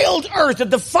defiled earth, a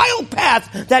defiled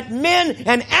path that men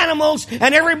and animals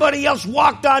and everybody else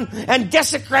walked on and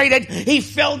desecrated. He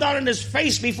fell down on his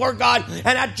face before God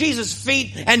and at Jesus'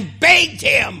 feet and begged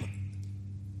him,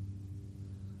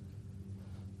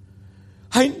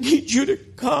 I need you to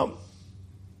come.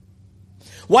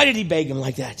 Why did he beg him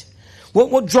like that?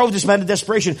 What drove this man to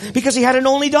desperation? Because he had an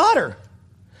only daughter.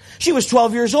 She was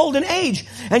 12 years old in age,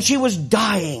 and she was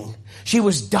dying. She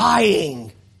was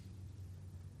dying.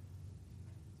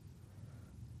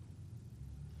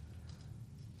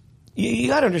 You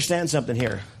got to understand something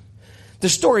here. The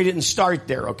story didn't start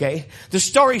there, okay? The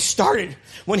story started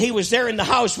when he was there in the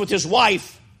house with his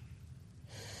wife.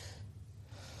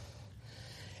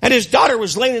 And his daughter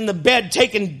was laying in the bed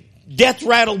taking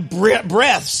death-rattled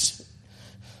breaths.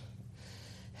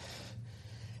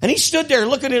 And he stood there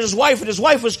looking at his wife, and his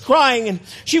wife was crying, and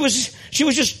she was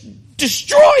just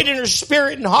destroyed in her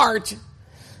spirit and heart.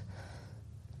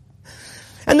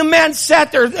 And the man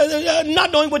sat there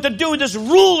not knowing what to do. This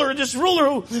ruler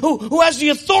who has the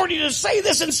authority to say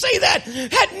this and say that,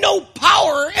 had no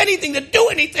power or anything to do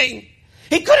anything.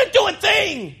 He couldn't do a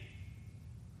thing.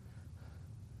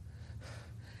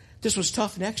 This was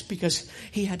tough next because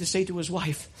he had to say to his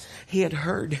wife, he had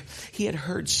heard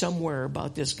somewhere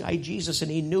about this guy Jesus, and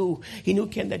he knew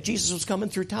Ken, that Jesus was coming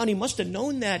through town. He must have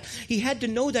known that. He had to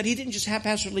know that. He didn't just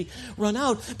haphazardly run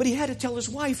out, but he had to tell his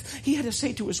wife. He had to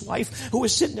say to his wife, who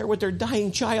was sitting there with their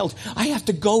dying child, I have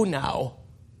to go now.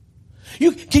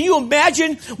 Can you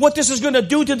imagine what this is going to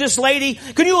do to this lady?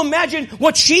 Can you imagine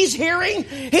what she's hearing?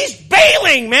 He's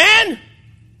bailing, man.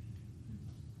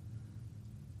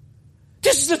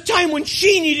 This is the time when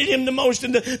she needed him the most,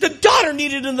 and the daughter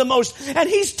needed him the most, and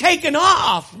he's taken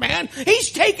off, man. He's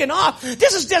taken off.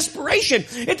 This is desperation.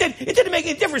 It didn't make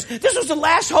any difference. This was the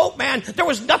last hope, man. There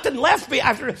was nothing left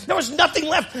after. There was nothing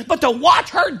left but to watch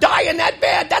her die in that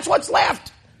bed. That's what's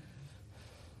left.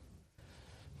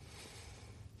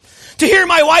 To hear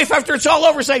my wife after it's all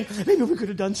over saying, maybe we could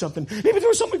have done something. Maybe there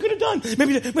was something we could have done.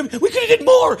 Maybe we could have did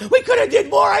more. We could have did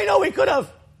more. I know we could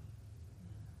have.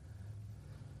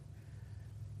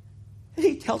 And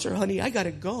he tells her, honey, I got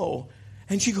to go.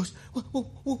 And she goes,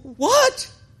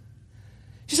 what?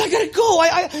 She says, I got to go.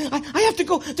 I have to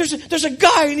go. There's a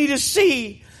guy I need to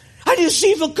see. I need to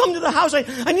see if he'll come to the house. I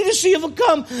need to see if he'll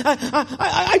come.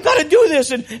 I got to do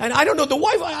this. And I don't know, the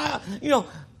wife, I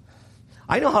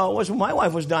know how it was when my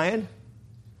wife was dying.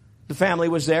 The family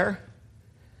was there.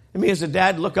 And me as a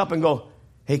dad look up and go,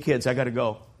 hey kids, I got to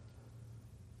go.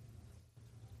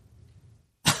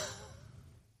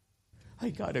 I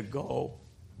gotta go.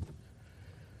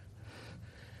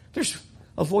 There's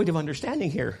a void of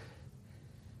understanding here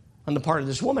on the part of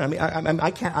this woman. I mean, I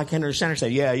can't understand her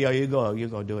saying, yeah, you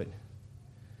go do it.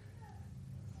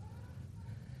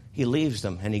 He leaves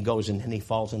them and he goes and he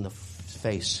falls in the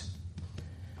face.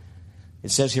 It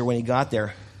says here when he got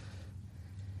there,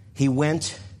 he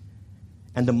went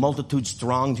and the multitudes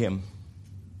thronged him.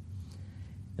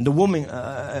 And the woman,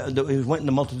 he went in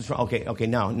the multitude. Okay,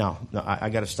 now, I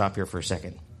got to stop here for a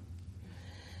second.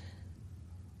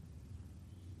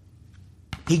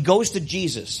 He goes to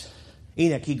Jesus.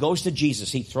 Enoch, he goes to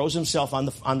Jesus. He throws himself on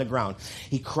the ground.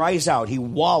 He cries out. He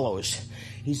wallows.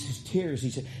 He's tears.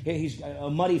 He's a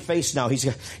muddy face now.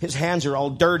 His hands are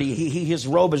all dirty. His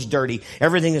robe is dirty.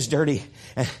 Everything is dirty.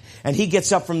 And he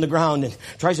gets up from the ground and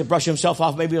tries to brush himself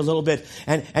off maybe a little bit.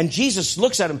 And Jesus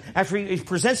looks at him after he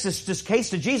presents this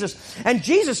case to Jesus. And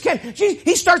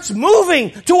he starts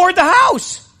moving toward the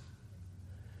house.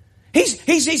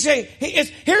 He's saying,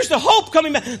 here's the hope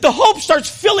coming back. The hope starts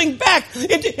filling back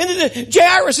into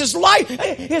Jairus' life.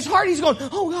 His heart, he's going,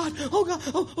 oh God,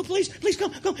 oh please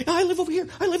come. I live over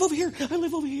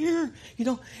here. You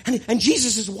know, and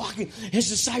Jesus is walking. His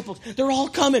disciples, they're all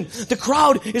coming. The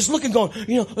crowd is looking, going,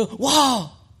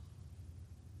 wow.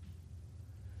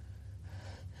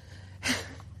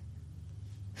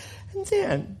 And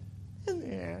then,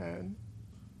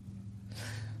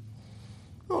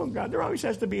 oh God, there always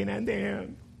has to be an and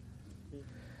then.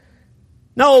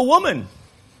 Now a woman.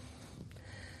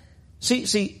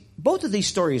 See, both of these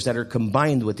stories that are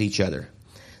combined with each other,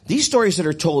 these stories that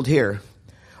are told here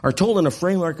are told in a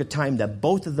framework of time that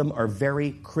both of them are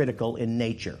very critical in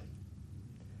nature.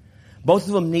 Both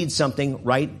of them need something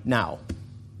right now.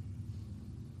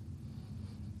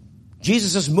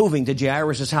 Jesus is moving to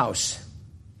Jairus' house.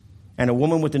 And a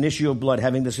woman with an issue of blood,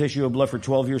 having this issue of blood for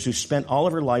 12 years, who spent all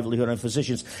of her livelihood on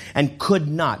physicians and could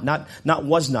not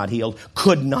was not healed,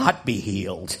 could not be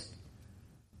healed.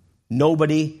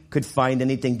 Nobody could find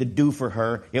anything to do for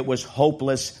her. It was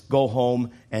hopeless. Go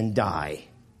home and die.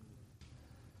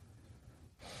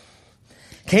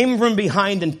 Came from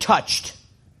behind and touched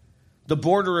the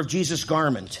border of Jesus'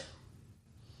 garment.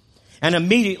 And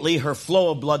immediately her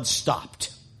flow of blood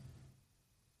stopped.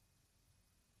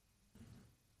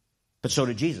 But so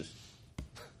did Jesus.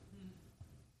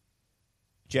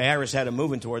 Jairus had him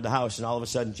moving toward the house, and all of a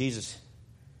sudden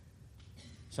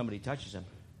somebody touches him.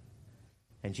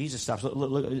 And Jesus stops.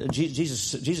 Look,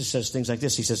 Jesus says things like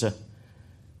this. He says,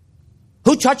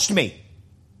 who touched me?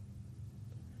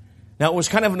 Now, it was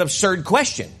kind of an absurd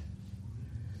question.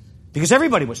 Because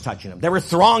everybody was touching him. They were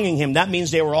thronging him. That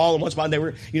means they were all in one spot. They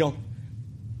were,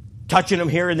 touching him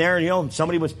here and there. And,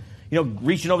 somebody was,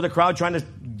 reaching over the crowd trying to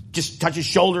just touch his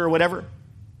shoulder or whatever.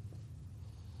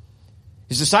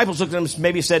 His disciples looked at him and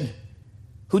maybe said,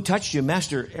 who touched you,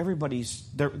 Master?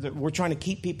 We're trying to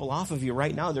keep people off of you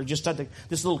right now. They're just,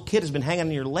 this little kid has been hanging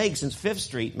on your leg since 5th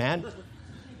Street, man.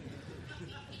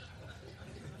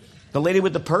 The lady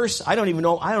with the purse, I don't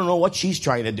know what she's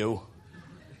trying to do.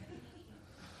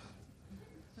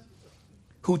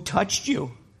 Who touched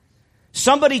you?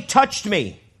 Somebody touched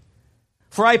me,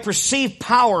 for I perceive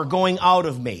power going out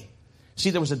of me. See,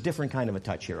 there was a different kind of a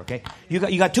touch here, okay? You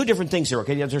got two different things here,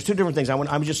 okay? There's two different things.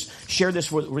 I'm just share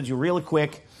this with you really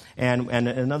quick, and in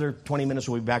another 20 minutes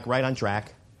we'll be back right on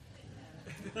track.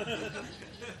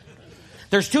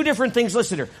 There's two different things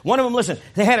listed here. One of them, listen,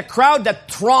 they had a crowd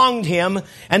that thronged him,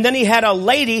 and then he had a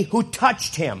lady who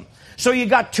touched him. So you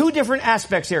got two different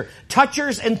aspects here,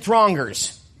 touchers and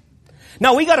throngers.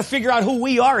 Now we got to figure out who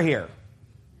we are here.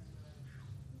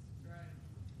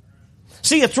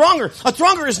 See, a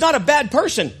thronger is not a bad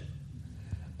person.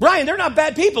 Brian, they're not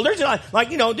bad people. They're just like,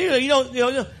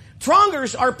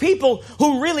 throngers are people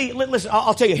who really, listen,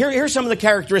 I'll tell you, here's some of the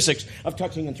characteristics of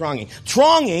touching and thronging.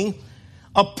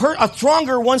 A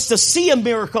thronger wants to see a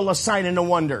miracle, a sign, and a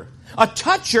wonder. A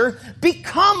toucher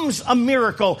becomes a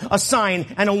miracle, a sign,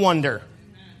 and a wonder.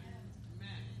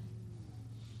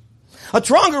 A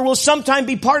thronger will sometime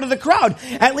be part of the crowd,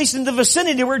 at least in the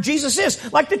vicinity where Jesus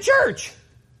is, like the church.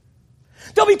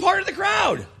 They'll be part of the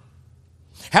crowd.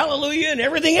 Hallelujah and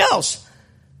everything else.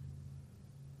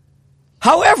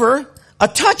 However, a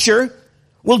toucher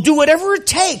will do whatever it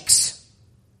takes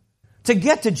to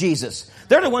get to Jesus.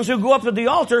 They're the ones who go up to the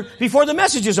altar before the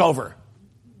message is over.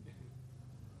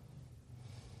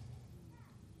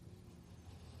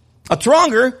 A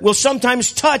thronger will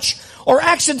sometimes touch or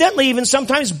accidentally even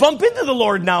sometimes bump into the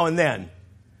Lord now and then.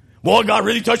 Boy, God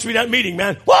really touched me that meeting,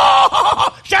 man.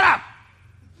 Whoa! Shut up!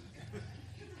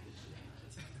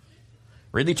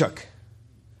 Really took.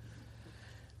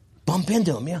 Bump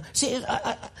into him. See,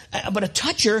 but a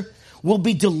toucher will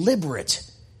be deliberate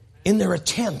in their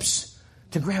attempts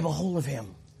to grab a hold of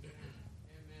him.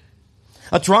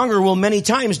 A thronger will many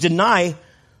times deny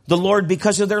the Lord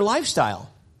because of their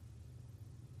lifestyle.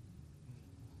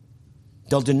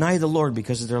 They'll deny the Lord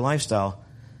because of their lifestyle.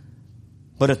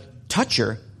 But a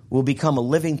toucher will become a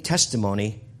living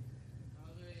testimony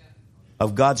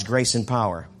of God's grace and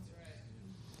power.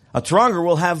 A thronger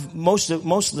will have, most of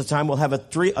the time, will have a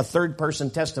third person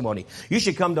testimony. You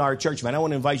should come to our church, man. I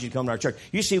want to invite you to come to our church.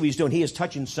 You see what he's doing. He is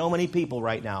touching so many people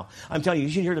right now. I'm telling you,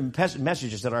 you should hear the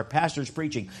messages that our pastor's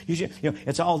preaching. You should,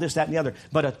 it's all this, that, and the other.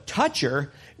 But a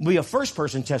toucher will be a first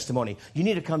person testimony. You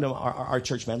need to come to our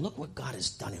church, man. Look what God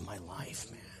has done in my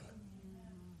life, man.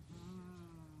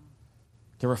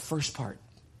 They're a first part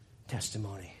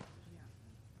testimony.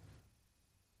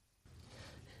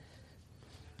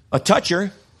 A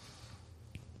toucher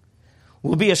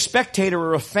will be a spectator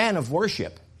or a fan of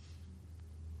worship.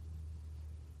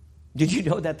 Did you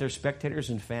know that there's spectators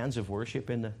and fans of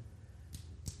worship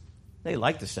they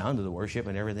like the sound of the worship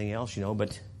and everything else,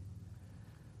 but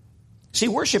see,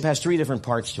 worship has three different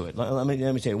parts to it. Let me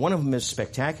tell you. One of them is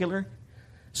spectacular,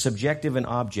 subjective, and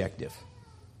objective.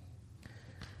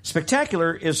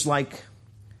 Spectacular is like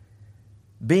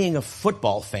being a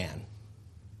football fan.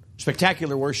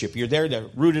 Spectacular worship. You're there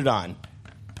to root it on.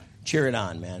 Cheer it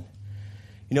on, man.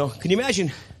 Can you imagine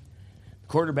the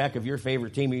quarterback of your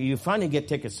favorite team? You finally get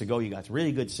tickets to go. You got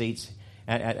really good seats,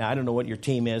 I don't know what your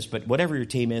team is, but whatever your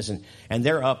team is, and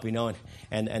they're up,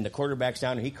 and the quarterback's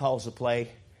down, and he calls the play,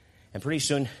 and pretty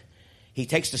soon he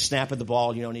takes the snap of the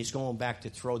ball, and he's going back to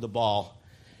throw the ball,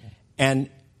 and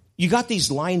you got these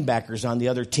linebackers on the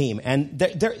other team, and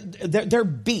they're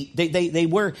beat. They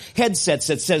wear headsets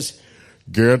that says,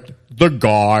 "Get the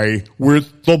guy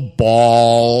with the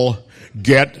ball.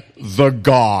 Get the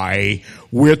guy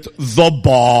with the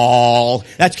ball."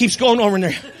 That keeps going over in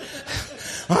there.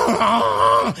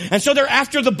 And so they're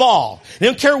after the ball. They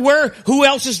don't care who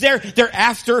else is there. They're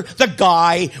after the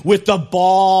guy with the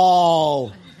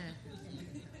ball.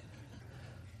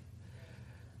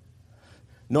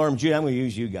 Norm, Jude, I'm going to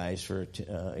use you guys for,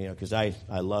 because I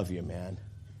love you, man.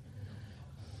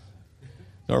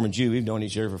 Norm and Jude, we've known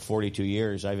each other for 42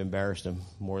 years. I've embarrassed them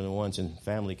more than once in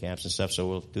family camps and stuff, so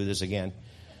we'll do this again.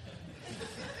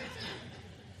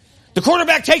 The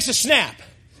quarterback takes a snap,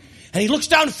 and he looks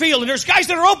downfield, and there's guys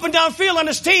that are open downfield on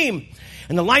his team.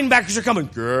 And the linebackers are coming,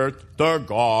 "Get the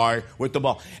guy with the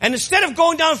ball." And instead of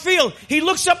going downfield, he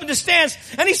looks up in the stands,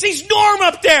 and he sees Norm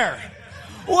up there.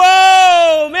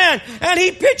 Whoa, man. And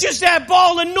he pitches that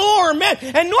ball to Norm, man.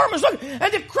 And Norm is looking,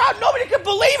 and the crowd, nobody can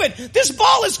believe it. This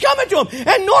ball is coming to him.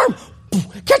 And Norm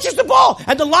catches the ball,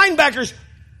 and the linebackers,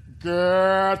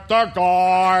 "Get the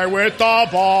guy with the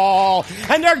ball."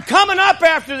 And they're coming up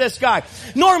after this guy.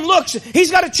 Norm looks,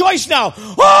 he's got a choice now.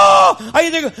 Oh, I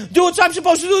either do what I'm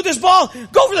supposed to do with this ball,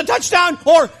 go for the touchdown,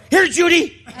 or here,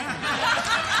 Judy,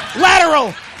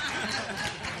 lateral.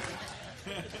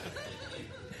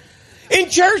 In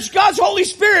church, God's Holy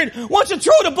Spirit wants to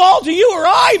throw the ball to you or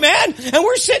I, man. And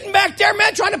we're sitting back there,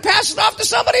 man, trying to pass it off to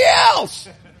somebody else.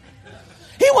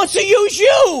 He wants to use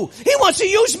you. He wants to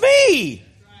use me.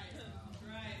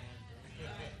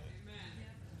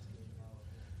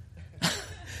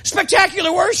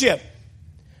 Spectacular worship.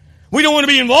 We don't want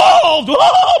to be involved.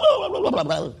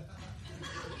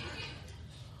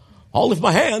 I'll lift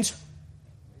my hands.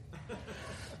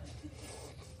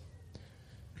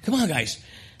 Come on, guys.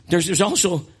 There's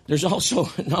also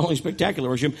not only spectacular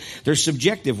worship, there's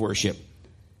subjective worship.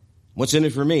 What's in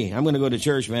it for me? I'm going to go to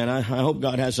church, man. I hope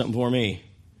God has something for me.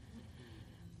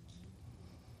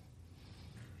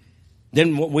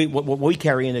 Then what we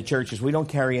carry in the church is we don't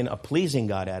carry in a pleasing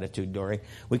God attitude, Dory.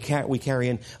 We carry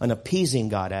in an appeasing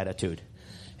God attitude.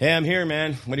 Hey, I'm here,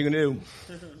 man. What are you going to do?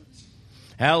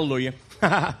 Hallelujah.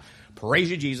 Praise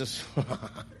you, Jesus.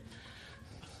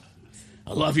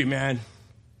 I love you, man.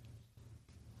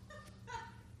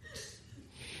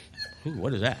 Ooh,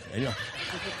 what is that?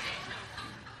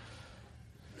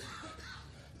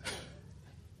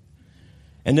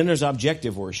 And then there's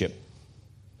objective worship.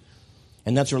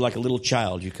 And that's where, like a little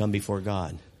child, you come before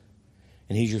God.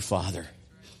 And He's your Father.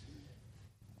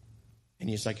 And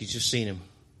it's like you've just seen Him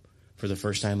for the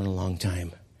first time in a long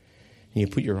time. And you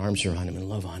put your arms around Him and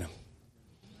love on Him.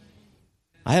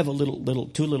 I have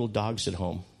two little dogs at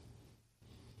home.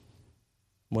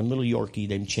 One little Yorkie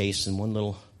named Chase and one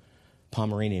little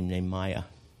Pomeranian named Maya.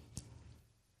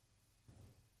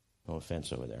 No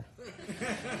offense over there.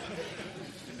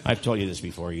 I've told you this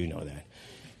before, you know that.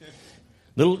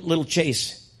 Little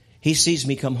Chase, he sees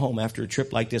me come home after a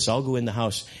trip like this. I'll go in the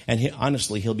house, and he'll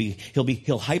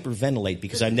hyperventilate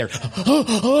because I'm there.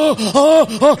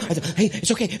 Hey,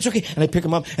 it's okay. And I pick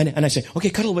him up, and I say, "Okay,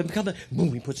 cuddle with me."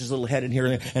 Boom, he puts his little head in here,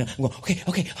 and I go, "Okay."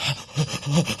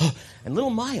 And little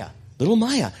Maya,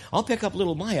 I'll pick up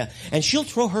little Maya, and she'll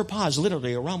throw her paws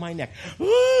literally around my neck,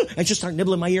 and she'll start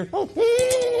nibbling my ear.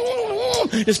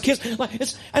 Just kiss,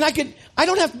 and I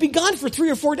don't have to be gone for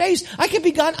 3 or 4 days. I can be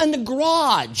gone in the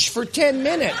garage for 10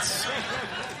 minutes.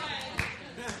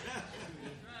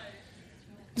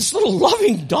 This little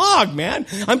loving dog, man.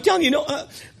 I'm telling you,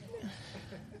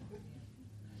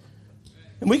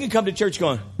 and we can come to church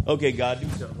going, "Okay, God, do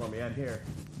something for me. I'm here."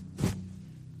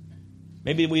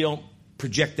 Maybe we don't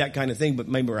project that kind of thing, but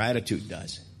maybe our attitude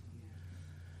does.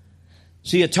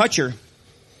 See, a toucher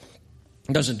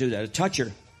doesn't do that. A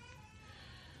toucher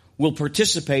will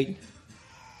participate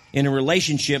in a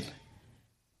relationship.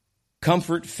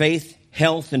 Comfort, faith,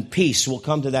 health, and peace will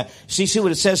come to that. See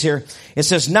what it says here? It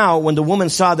says, "Now, when the woman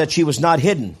saw that she was not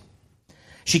hidden,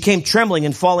 she came trembling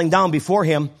and falling down before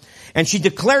him, and she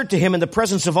declared to him in the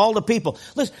presence of all the people."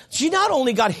 Listen, she not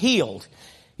only got healed.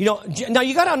 Now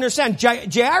you got to understand,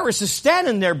 Jairus is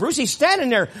standing there, Bruce. He's standing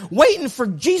there waiting for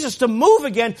Jesus to move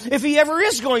again if he ever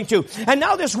is going to. And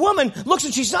now this woman looks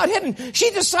and she's not hidden. She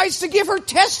decides to give her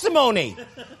testimony.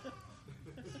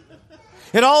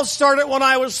 It all started when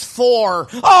I was 4.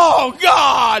 Oh,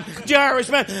 God, Jairus,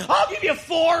 man, I'll give you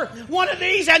 4, 1 of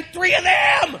these and 3 of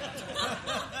them.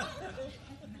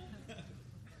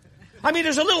 I mean,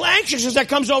 there's a little anxiousness that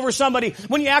comes over somebody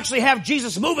when you actually have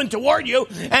Jesus moving toward you,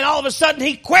 and all of a sudden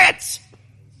he quits.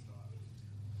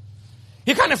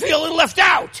 You kind of feel a little left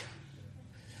out.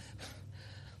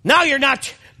 Now you're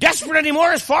not desperate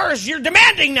anymore as far as you're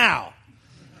demanding now.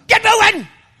 Get moving!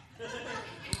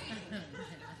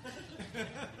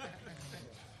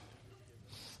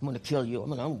 I'm going to kill you. I'm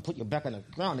going to put you back on the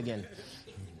ground again.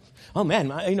 Oh,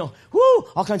 man,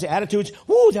 all kinds of attitudes.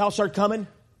 They all start coming.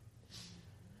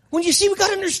 When you see, we got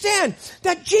to understand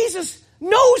that Jesus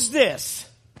knows this.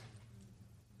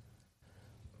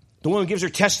 The woman gives her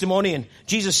testimony, and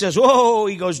Jesus says,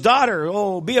 he goes,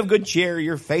 daughter, be of good cheer.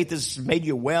 Your faith has made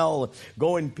you well.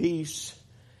 Go in peace.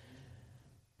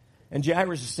 And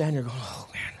Jairus is standing there going,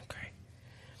 man, okay.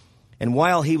 And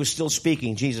while he was still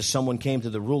speaking, someone came to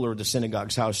the ruler of the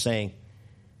synagogue's house saying,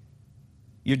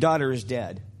 your daughter is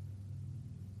dead.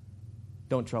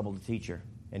 Don't trouble the teacher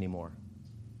anymore.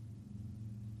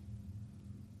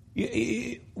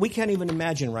 We can't even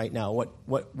imagine right now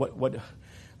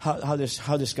how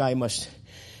this guy must.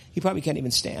 He probably can't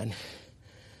even stand.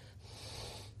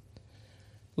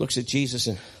 Looks at Jesus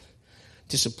in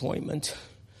disappointment,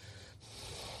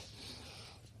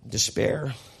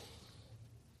 despair.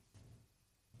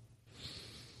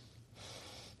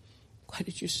 Why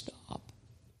did you stop?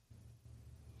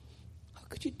 How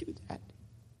could you do that?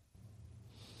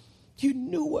 You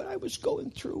knew what I was going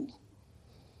through.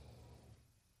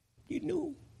 You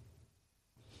knew.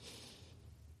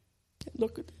 And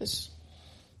look at this.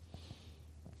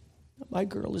 My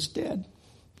girl is dead.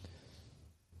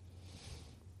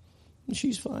 And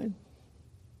she's fine.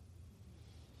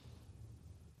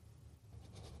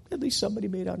 At least somebody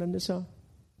made out on this, huh?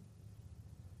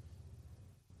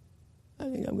 I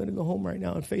think I'm going to go home right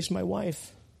now and face my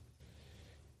wife.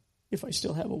 If I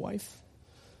still have a wife.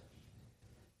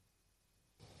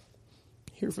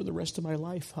 Here for the rest of my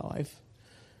life, how I've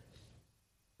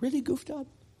really goofed up.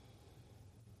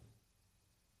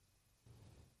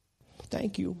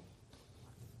 Thank you.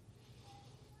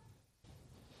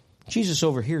 Jesus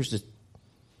overhears the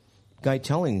guy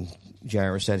telling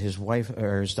Jairus that his wife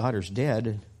or his daughter's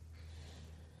dead.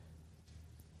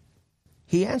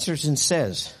 He answers and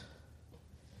says,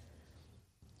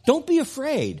 don't be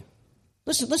afraid.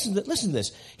 Listen to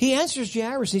this. He answers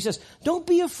Jairus and he says, don't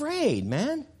be afraid,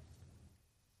 man.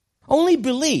 Only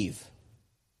believe.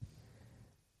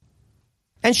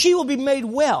 And she will be made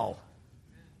well.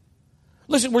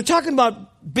 Listen, we're talking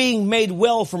about being made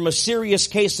well from a serious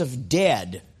case of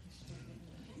dead.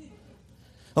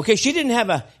 Okay, she didn't have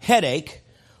a headache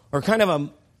or kind of a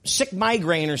sick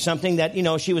migraine or something that,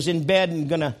 she was in bed and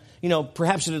gonna,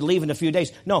 perhaps it'd leave in a few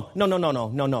days. No.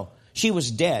 She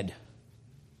was dead.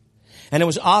 And it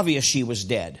was obvious she was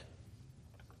dead.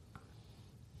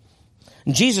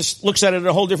 And Jesus looks at it in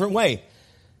a whole different way.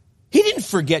 He didn't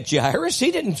forget Jairus.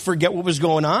 He didn't forget what was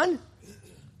going on.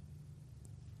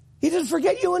 He didn't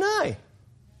forget you and I.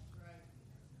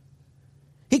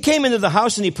 He came into the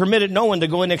house and he permitted no one to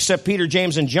go in except Peter,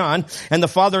 James, and John, and the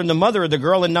father and the mother of the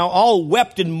girl, and now all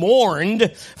wept and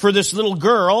mourned for this little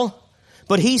girl.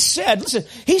 But he said, listen,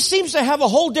 he seems to have a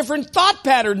whole different thought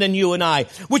pattern than you and I,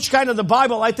 which kind of the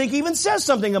Bible, I think, even says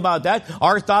something about that.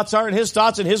 Our thoughts aren't his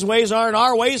thoughts, and his ways aren't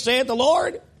our ways, saith the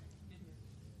Lord.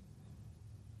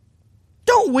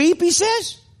 Don't weep, he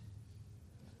says.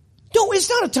 It's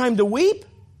not a time to weep.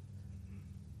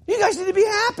 You guys need to be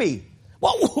happy.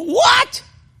 Well, what?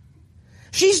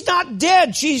 She's not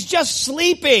dead. She's just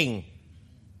sleeping.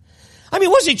 I mean,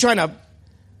 was he trying to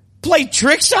play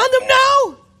tricks on them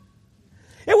now?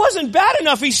 It wasn't bad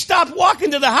enough he stopped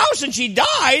walking to the house and she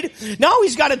died. Now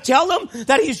he's got to tell them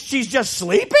that she's just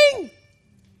sleeping?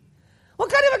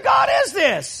 What kind of a God is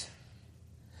this?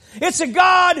 It's a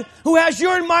God who has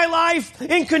your and my life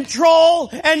in control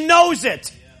and knows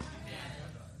it.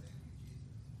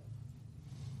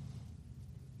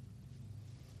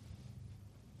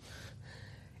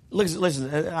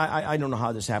 Listen, I don't know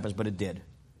how this happens, but it did.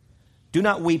 Do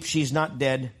not weep, she's not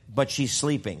dead, but she's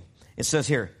sleeping. It says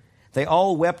here, they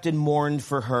all wept and mourned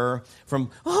for her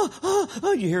from,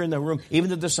 you hear in the room. Even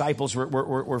the disciples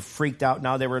were freaked out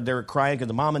now. They were crying because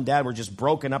the mom and dad were just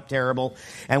broken up terrible.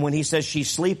 And when he says she's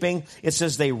sleeping, it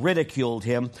says they ridiculed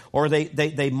him, or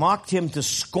they mocked him to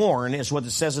scorn, is what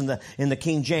it says in the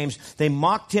King James. They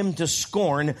mocked him to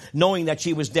scorn, knowing that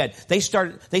she was dead. They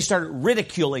started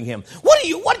ridiculing him.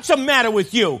 What's the matter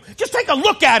with you? Just take a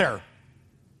look at her.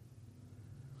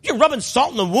 You're rubbing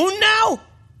salt in the wound now?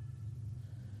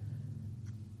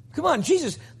 Come on,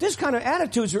 Jesus, this kind of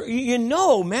attitudes,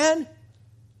 man.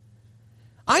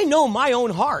 I know my own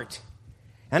heart.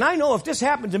 And I know if this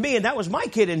happened to me and that was my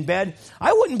kid in bed,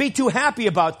 I wouldn't be too happy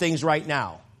about things right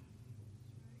now.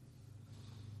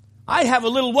 I'd have a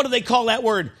little, what do they call that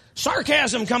word?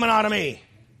 Sarcasm coming out of me.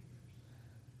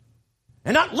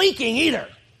 And not leaking either.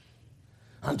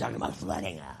 I'm talking about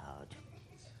flooding out.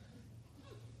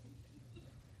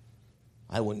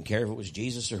 I wouldn't care if it was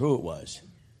Jesus or who it was.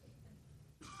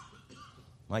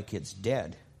 My kid's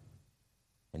dead.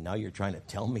 And now you're trying to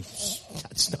tell me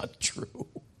that's not true.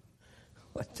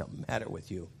 What's the matter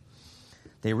with you?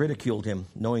 They ridiculed him,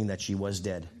 knowing that she was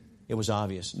dead. It was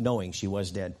obvious, knowing she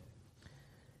was dead.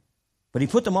 But he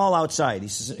put them all outside. He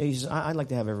says, I'd like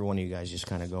to have every one of you guys just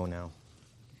kind of go now.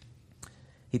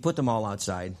 He put them all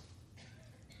outside.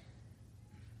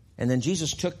 And then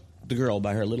Jesus took the girl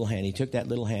by her little hand. He took that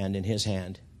little hand in his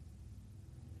hand.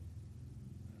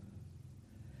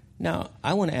 Now,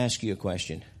 I want to ask you a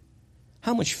question.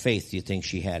 How much faith do you think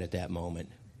she had at that moment?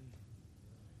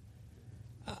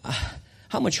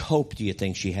 How much hope do you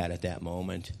think she had at that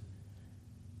moment?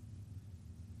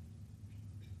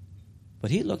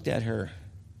 But he looked at her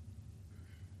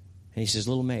and he says,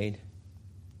 little maid,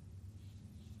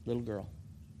 little girl,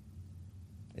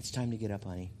 it's time to get up,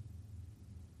 honey.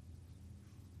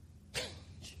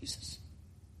 Jesus.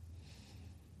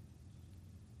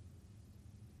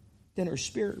 Then her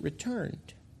spirit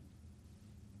returned.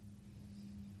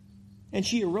 And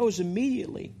she arose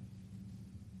immediately.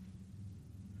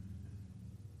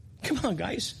 Come on,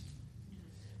 guys.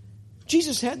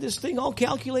 Jesus had this thing all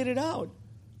calculated out.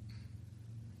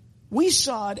 We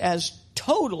saw it as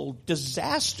total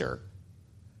disaster,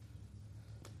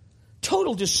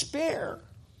 total despair,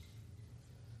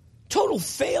 total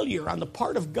failure on the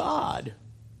part of God.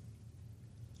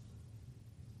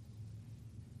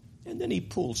 And then he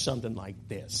pulled something like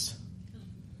this.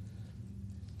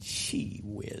 Gee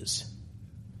whiz.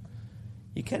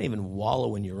 You can't even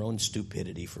wallow in your own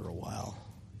stupidity for a while.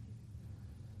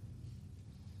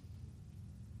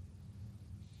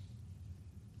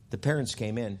 The parents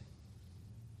came in.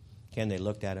 Ken, they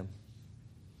looked at him.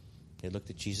 They looked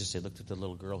at Jesus. They looked at the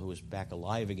little girl who was back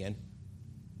alive again.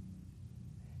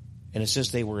 And it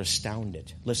says they were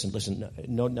astounded. Listen.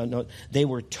 No. They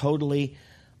were totally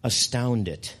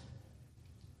astounded.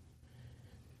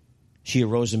 She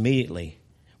arose immediately.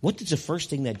 What is the first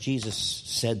thing that Jesus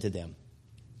said to them?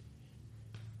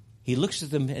 He looks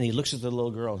at them and he looks at the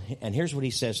little girl. And here's what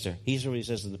he says to her. Here's what he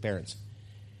says to the parents.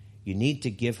 You need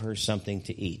to give her something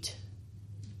to eat.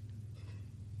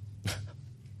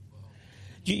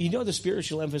 You know the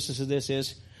spiritual emphasis of this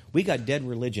is? We got dead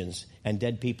religions and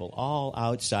dead people all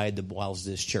outside the walls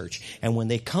of this church. And when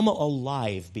they come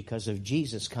alive because of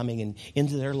Jesus coming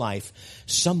into their life,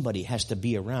 somebody has to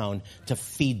be around to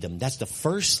feed them. That's the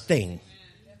first thing.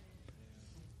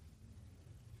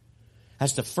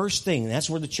 That's the first thing. That's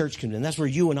where the church comes in. That's where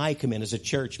you and I come in as a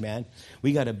church, man.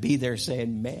 We got to be there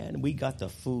saying, man, we got the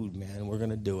food, man. We're going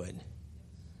to do it.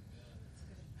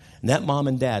 And that mom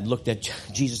and dad looked at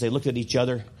Jesus. They looked at each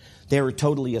other. They were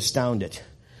totally astounded.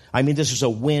 I mean, this was a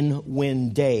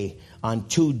win-win day on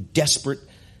two desperate,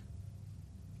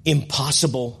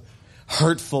 impossible,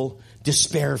 hurtful,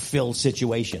 despair-filled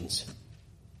situations.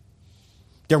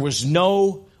 There was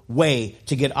no way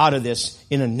to get out of this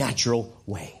in a natural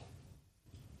way.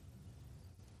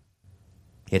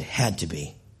 It had to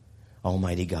be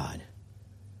Almighty God.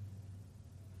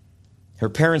 Her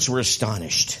parents were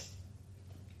astonished.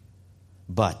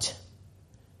 But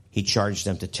he charged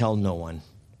them to tell no one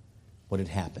what had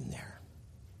happened there.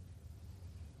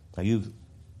 Now you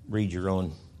read your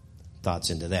own thoughts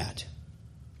into that.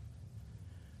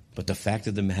 But the fact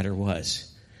of the matter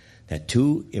was that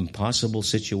two impossible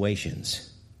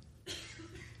situations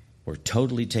were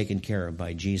totally taken care of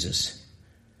by Jesus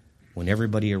when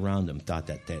everybody around them thought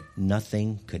that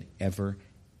nothing could ever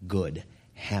good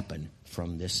happen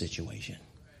from this situation.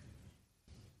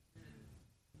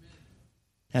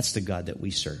 That's the God that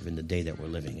we serve in the day that we're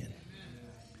living in.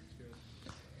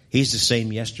 He's the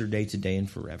same yesterday, today, and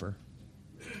forever.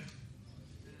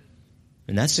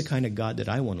 And that's the kind of God that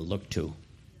I want to look to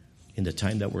in the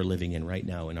time that we're living in right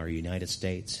now in our United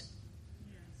States,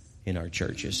 in our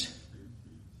churches.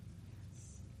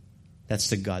 That's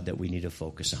the God that we need to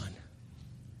focus on.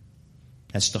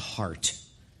 That's the heart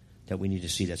that we need to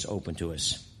see that's open to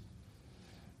us.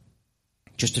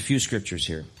 Just a few scriptures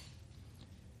here.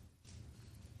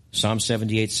 Psalm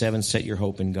 78:7, set your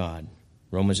hope in God.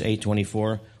 Romans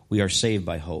 8:24, we are saved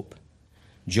by hope.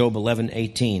 Job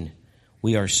 11:18,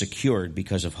 we are secured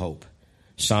because of hope.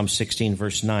 Psalm 16,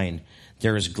 verse 9,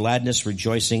 there is gladness,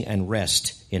 rejoicing, and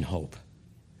rest in hope.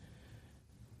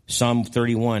 Psalm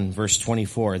 31, verse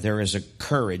 24, there is a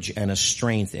courage and a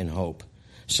strength in hope.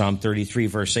 Psalm 33,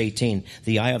 verse 18,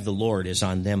 the eye of the Lord is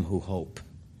on them who hope.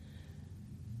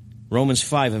 Romans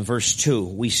 5 and verse 2,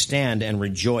 we stand and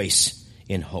rejoice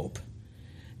in hope.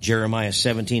 Jeremiah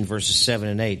 17 verses 7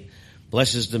 and 8,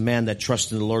 blessed is the man that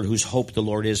trusts in the Lord, whose hope the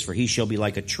Lord is, for he shall be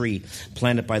like a tree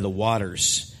planted by the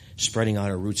waters, spreading out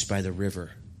her roots by the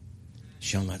river,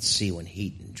 shall not see when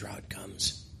heat and drought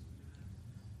comes.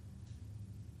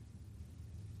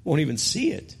 Won't even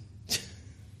see it.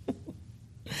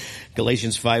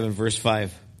 Galatians 5 and verse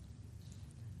 5,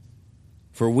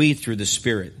 for we through the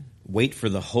Spirit wait for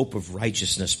the hope of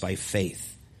righteousness by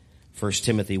faith. 1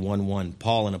 Timothy 1:1,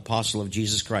 Paul, an apostle of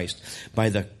Jesus Christ, by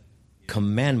the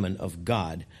commandment of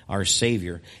God, our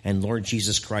Savior, and Lord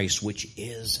Jesus Christ, which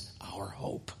is our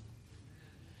hope.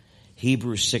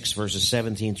 Hebrews 6 verses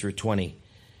 17 through 20,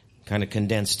 kind of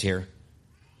condensed here.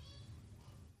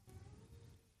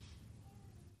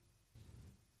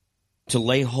 To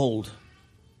lay hold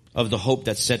of the hope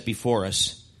that's set before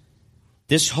us.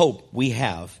 This hope we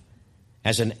have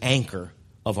as an anchor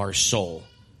of our soul,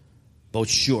 both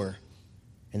sure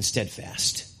and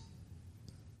steadfast.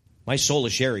 My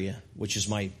soulish area, which is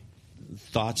my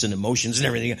thoughts and emotions and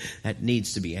everything, that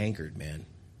needs to be anchored, man.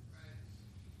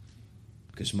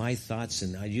 Because my thoughts,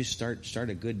 and you start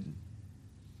a good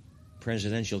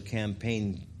presidential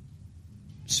campaign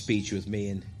speech with me,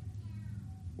 and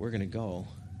we're going to go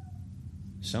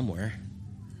somewhere.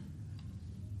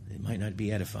 It might not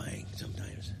be edifying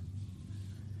sometimes,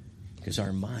 because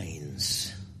our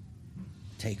minds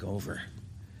take over.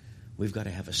 We've got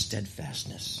to have a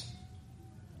steadfastness,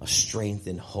 a strength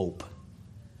and hope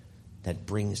that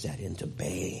brings that into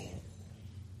bay,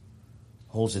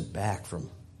 holds it back from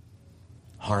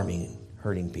harming and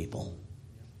hurting people.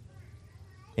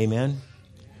 Amen?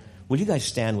 Will you guys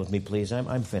stand with me, please?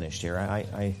 I'm finished here.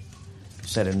 I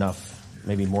said enough,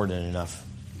 maybe more than enough.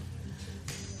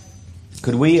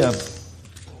 Could we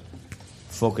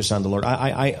focus on the Lord?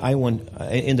 I want,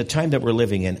 in the time that we're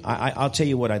living in, I'll tell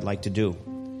you what I'd like to do.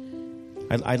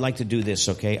 I'd like to do this,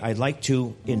 okay? I'd like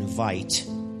to invite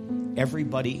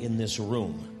everybody in this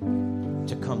room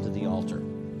to come to the altar.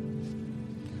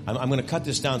 I'm going to cut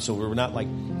this down so we're not like,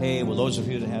 hey, well, those of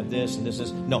you that have this and this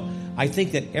is. No, I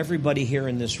think that everybody here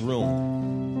in this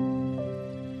room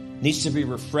needs to be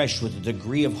refreshed with a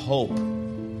degree of hope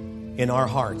in our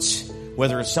hearts.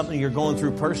 Whether it's something you're going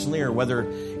through personally, or whether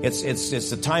it's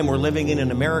the time we're living in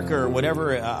America, or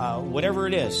whatever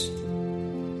it is.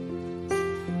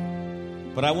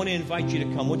 But I want to invite you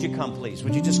to come. Would you come, please?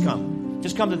 Would you just come?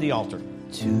 Just come to the altar.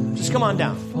 Just come on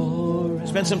down.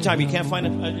 Spend some time. You can't find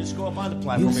it. Just go up on the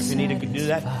platform if you need to do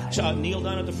that. So, kneel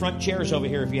down at the front chairs over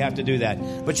here if you have to do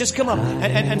that. But just come up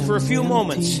and for a few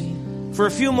moments. For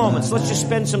a few moments, let's just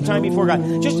spend some time before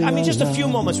God. Just a few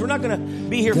moments. We're not going to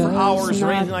be here for hours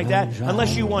or anything like that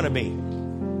unless you want to be.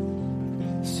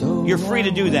 You're free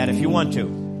to do that if you want to.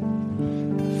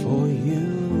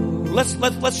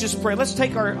 Let's just pray. Let's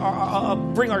take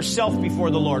bring ourselves before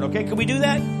the Lord. Okay, can we do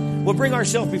that? We'll bring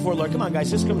ourselves before the Lord. Come on,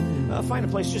 guys. Just come. Find a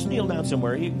place. Just kneel down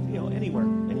somewhere. You know, anywhere,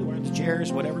 the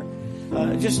chairs, whatever.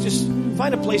 Just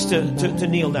find a place to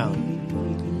kneel down.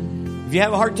 If you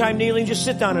have a hard time kneeling, just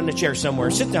sit down in a chair somewhere.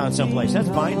 Sit down someplace. That's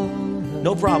fine.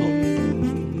 No problem.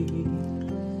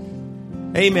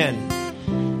 Amen.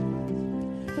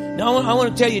 Now, I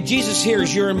want to tell you, Jesus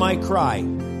hears your and my cry.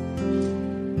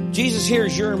 Jesus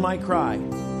hears your and my cry.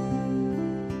 And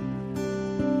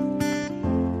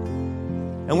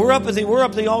we're up at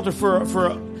the altar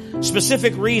for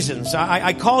specific reasons.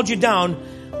 I called you down.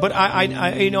 But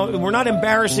we're not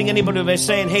embarrassing anybody by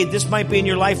saying, hey, this might be in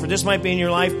your life or this might be in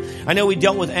your life. I know we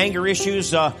dealt with anger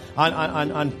issues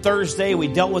on Thursday. We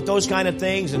dealt with those kind of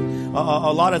things and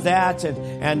a lot of that.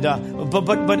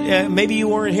 But maybe you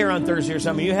weren't here on Thursday or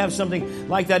something. You have something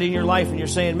like that in your life and you're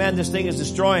saying, man, this thing is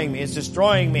destroying me. It's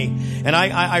destroying me. And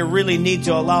I really need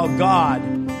to allow God.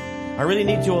 I really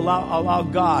need to allow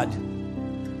God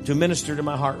to minister to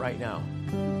my heart right now.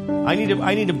 I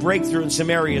need a breakthrough in some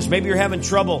areas. Maybe you're having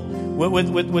trouble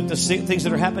with the things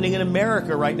that are happening in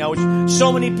America right now, which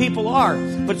so many people are.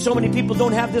 But so many people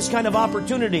don't have this kind of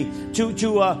opportunity to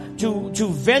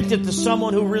vent it to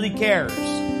someone who really cares.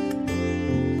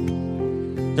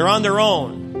 They're on their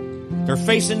own. They're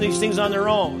facing these things on their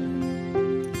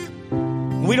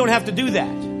own. We don't have to do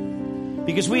that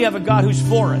because we have a God who's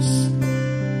for us.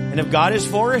 And if God is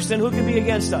for us, then who can be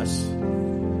against us?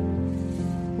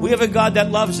 We have a God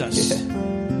that loves us.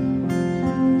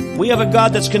 We have a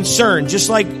God that's concerned, just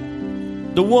like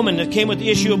the woman that came with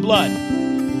the issue of blood.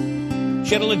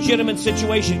 She had a legitimate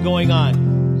situation going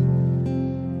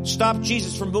on. Stopped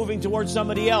Jesus from moving towards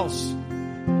somebody else.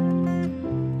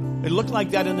 It looked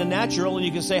like that in the natural, and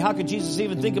you can say, how could Jesus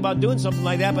even think about doing something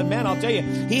like that? But man, I'll tell you,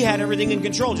 he had everything in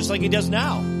control, just like he does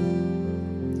now.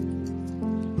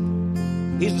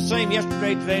 He's the same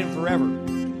yesterday, today, and forever.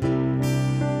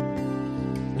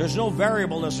 There's no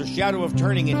variableness or shadow of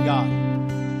turning in God.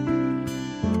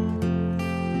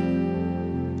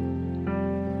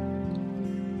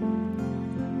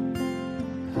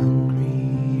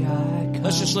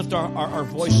 Let's just lift our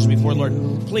voices before the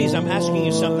Lord. Please, I'm asking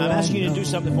you something. I'm asking you to do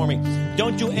something for me.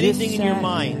 Don't do anything in your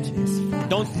mind.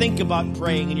 Don't think about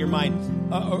praying in your mind.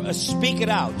 Speak it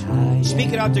out.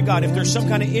 Speak it out to God. If there's some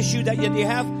kind of issue that you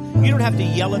have, you don't have to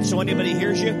yell it so anybody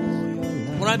hears you.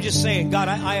 When I'm just saying, God,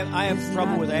 I have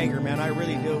trouble with anger, man. I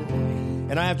really do.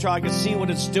 And I have trouble. I can see what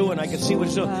it's doing. I can see what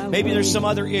it's doing. Maybe there's some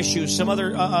other issues, some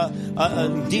other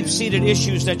deep-seated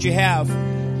issues that you have.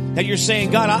 That you're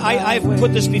saying, God, I've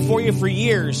put this before you for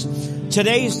years.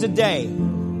 Today's the day.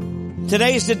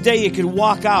 Today's the day you can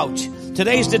walk out.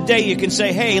 Today's the day you can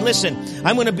say, hey, listen,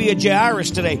 I'm going to be a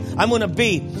Jairus today. I'm going to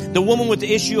be the woman with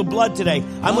the issue of blood today.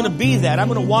 I'm going to be that. I'm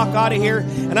going to walk out of here,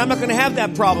 and I'm not going to have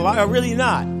that problem. I'm really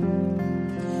not.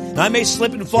 I may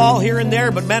slip and fall here and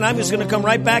there, but man, I'm just going to come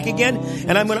right back again,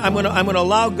 and I'm going to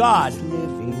allow God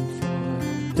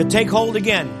to take hold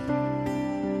again,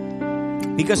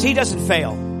 because He doesn't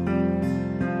fail.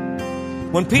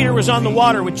 When Peter was on the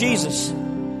water with Jesus,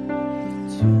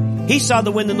 he saw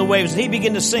the wind and the waves, and he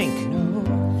began to sink.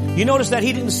 You notice that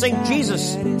he didn't sink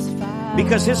Jesus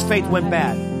because his faith went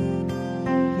bad.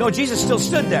 No, Jesus still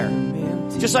stood there,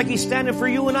 just like He's standing for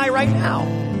you and I right now.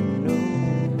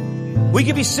 We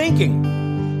could be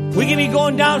sinking. We could be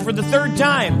going down for the third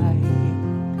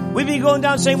time. We could be going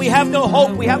down saying we have no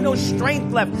hope, we have no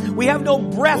strength left, we have no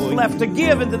breath left to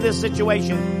give into this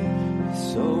situation.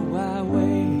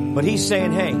 But He's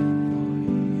saying, hey,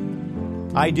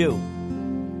 I do.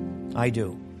 I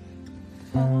do.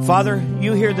 Father,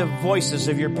 you hear the voices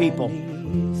of your people.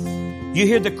 You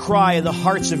hear the cry of the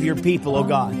hearts of your people, oh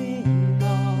God.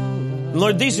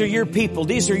 Lord, these are your people.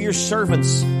 These are your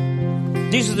servants.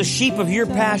 These are the sheep of your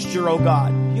pasture, oh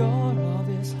God.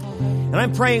 And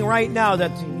I'm praying right now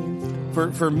that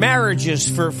for marriages,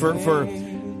 for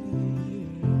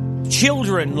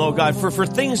children, oh God, for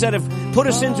things that have put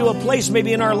us into a place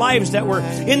maybe in our lives that we're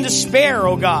in despair,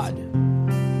 oh God.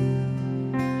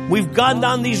 We've gone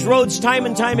down these roads time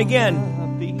and time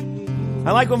again.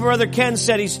 I like what Brother Ken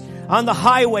said. He's on the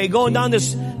highway, going down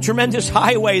this tremendous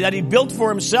highway that he built for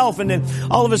himself, and then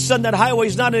all of a sudden that highway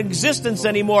is not in existence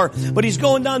anymore, but he's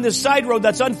going down this side road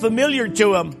that's unfamiliar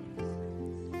to him.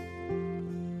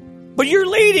 But you're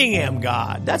leading him,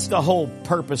 God. That's the whole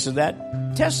purpose of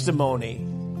that testimony.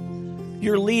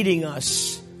 You're leading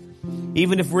us.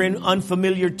 Even if we're in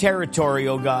unfamiliar territory,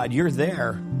 oh God, you're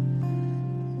there.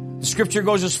 The scripture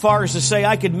goes as far as to say,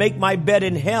 I could make my bed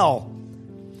in hell,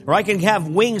 or I can have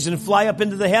wings and fly up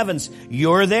into the heavens.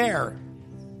 You're there.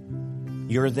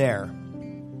 You're there.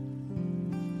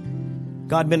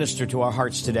 God, minister to our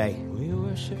hearts today.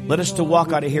 Let us to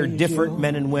walk out of here different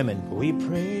men and women. We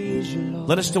praise you, Lord.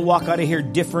 Let us to walk out of here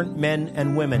different men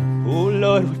and women. Oh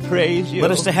Lord, we praise you.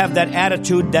 Let us to have that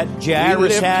attitude that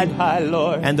Jairus had, high,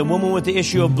 Lord. and the woman with the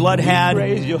issue of blood had after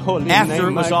name,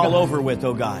 it was my all God. over with,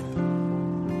 oh God.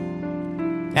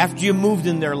 After you moved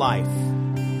in their life.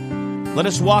 Let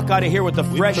us walk out of here with a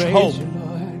fresh hope.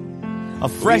 A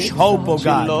fresh hope, oh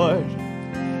God.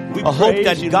 A hope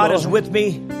that God is with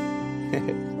me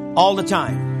all the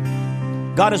time.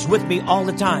 God is with me all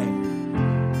the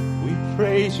time. We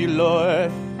praise you,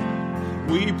 Lord.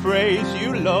 We praise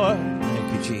you, Lord.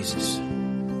 Thank you, Jesus.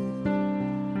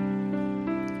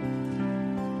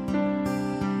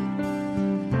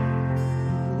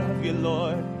 Love you,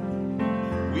 Lord.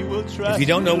 We will trust. If you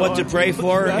don't know what to pray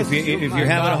for, if you're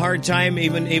having a God. hard time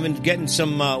even getting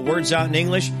some words out in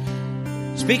English,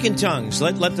 speak in tongues.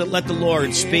 Let the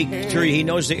Lord speak through you. He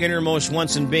knows the innermost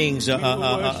wants and beings in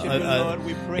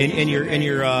your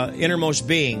innermost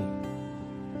being.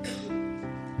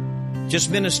 Just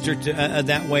minister to,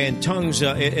 that way in tongues.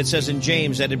 It says in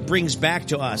James that it brings back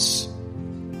to us.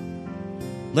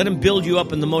 Let Him build you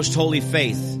up in the most holy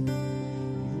faith.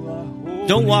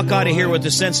 Don't walk out of here with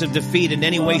a sense of defeat in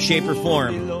any way, shape, or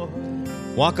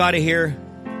form. Walk out of here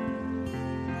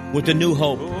with a new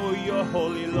hope,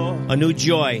 a new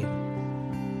joy,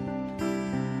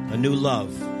 a new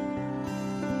love.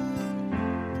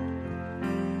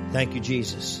 Thank you,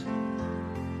 Jesus.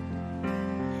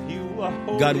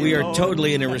 God, we are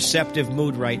totally in a receptive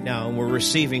mood right now, and we're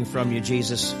receiving from you,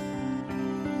 Jesus.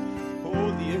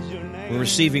 We're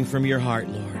receiving from your heart,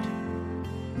 Lord.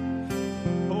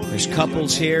 There's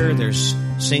couples here, there's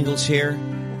singles here.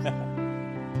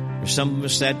 There's some of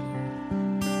us that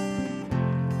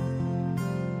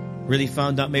really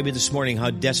found out maybe this morning how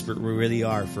desperate we really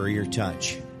are for your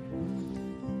touch.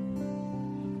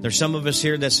 There's some of us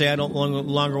here that say, I don't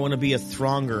longer want to be a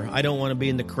thronger. I don't want to be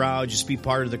in the crowd, just be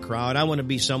part of the crowd. I want to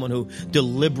be someone who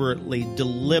deliberately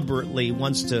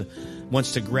wants to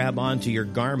grab onto your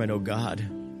garment, oh God.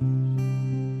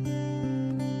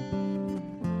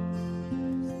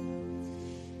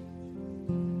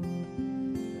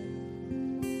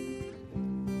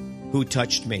 Who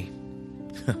touched me?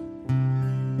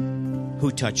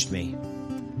 Who touched me?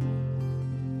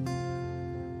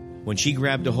 When she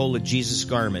grabbed a hold of Jesus'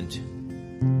 garment,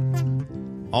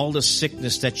 all the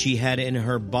sickness that she had in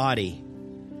her body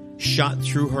shot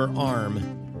through her arm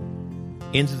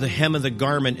into the hem of the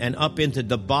garment and up into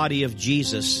the body of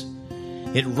Jesus.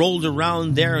 It rolled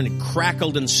around there and it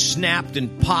crackled and snapped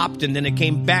and popped, and then it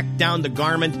came back down the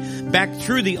garment, back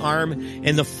through the arm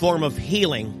in the form of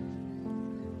healing.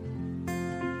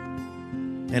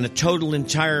 And a total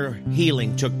entire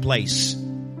healing took place.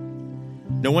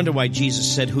 No wonder why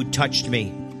Jesus said, who touched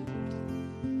me?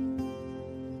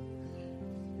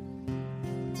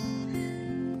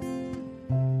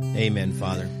 Amen,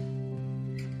 Father.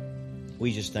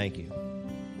 We just thank you.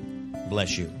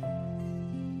 Bless you.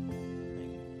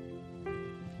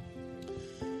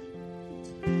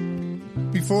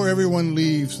 Before everyone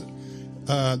leaves,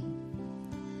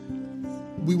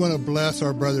 we want to bless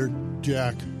our brother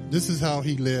Jack. This is how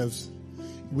he lives.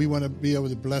 We want to be able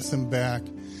to bless him back.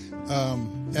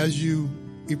 If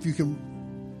you can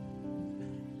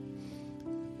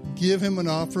give him an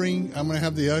offering, I'm going to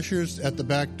have the ushers at the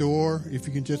back door. If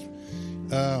you can just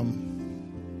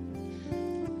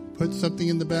put something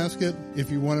in the basket.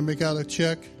 If you want to make out a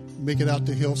check, make it out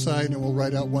to Hillside, and we'll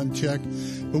write out one check.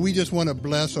 But we just want to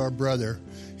bless our brother.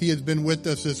 He has been with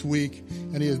us this week,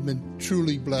 and he has been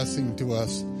truly blessing to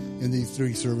us in these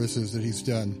 3 services that he's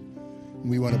done. And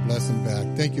we want to bless him back.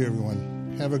 Thank you,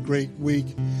 everyone. Have a great week.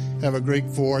 Have a great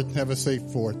 4th. Have a safe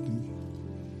 4th.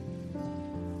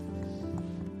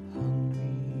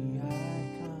 Hungry I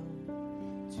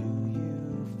come to you,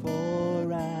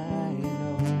 for I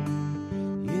know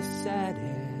you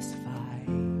satisfy.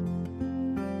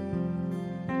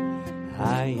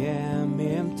 I am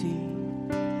empty,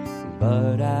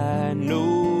 but I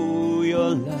know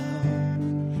your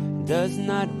love does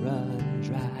not run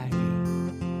dry.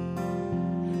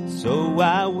 So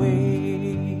I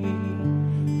wait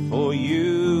for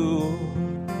you.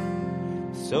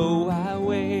 So I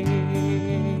wait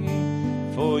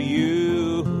for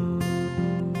you.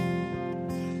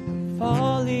 I'm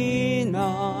falling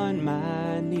on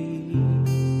my knees,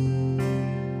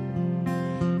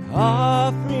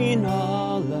 offering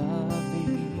all of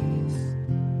these.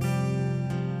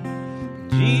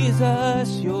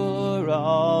 Jesus, you're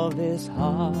all this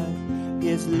heart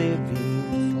is living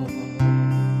for.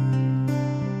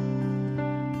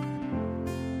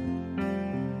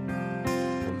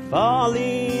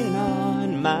 Falling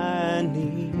on my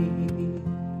knees,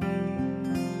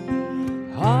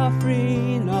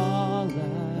 offering all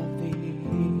of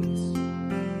these.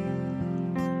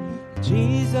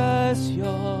 Jesus, you're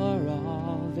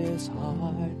all this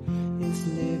heart is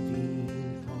living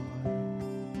for.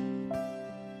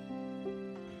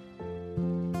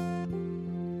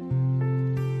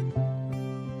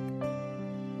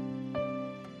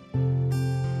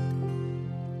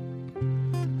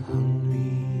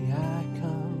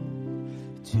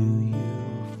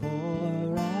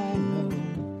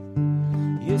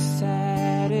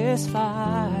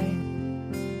 Satisfied.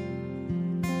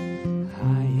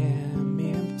 I am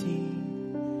empty,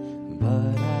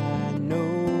 but I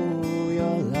know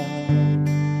your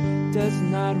love does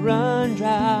not run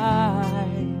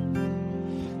dry.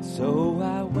 So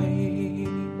I wait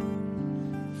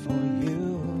for you.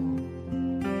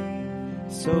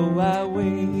 So I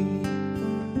wait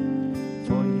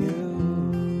for you.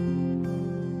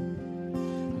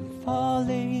 I'm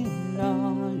falling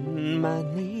on my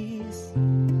knees,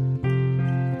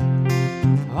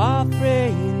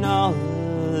 offering all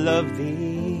of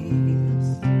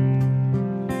these.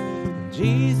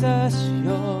 Jesus,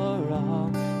 you're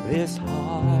all this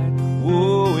heart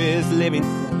who is living for.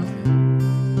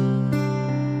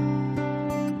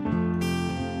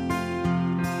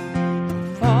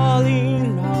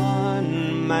 Falling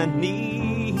on my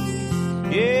knees,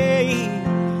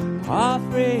 yeah,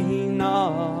 offering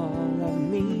all of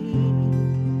me.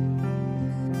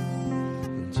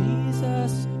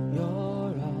 Jesus,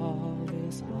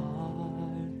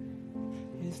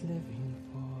 living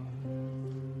for.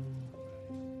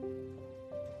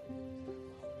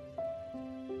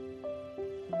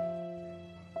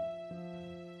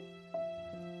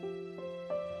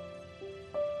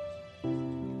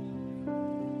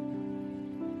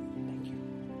 Thank you.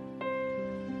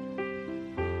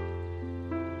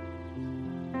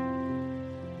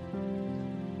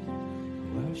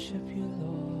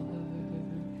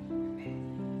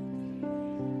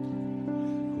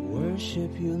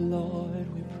 worship you, Lord.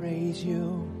 We praise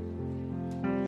you.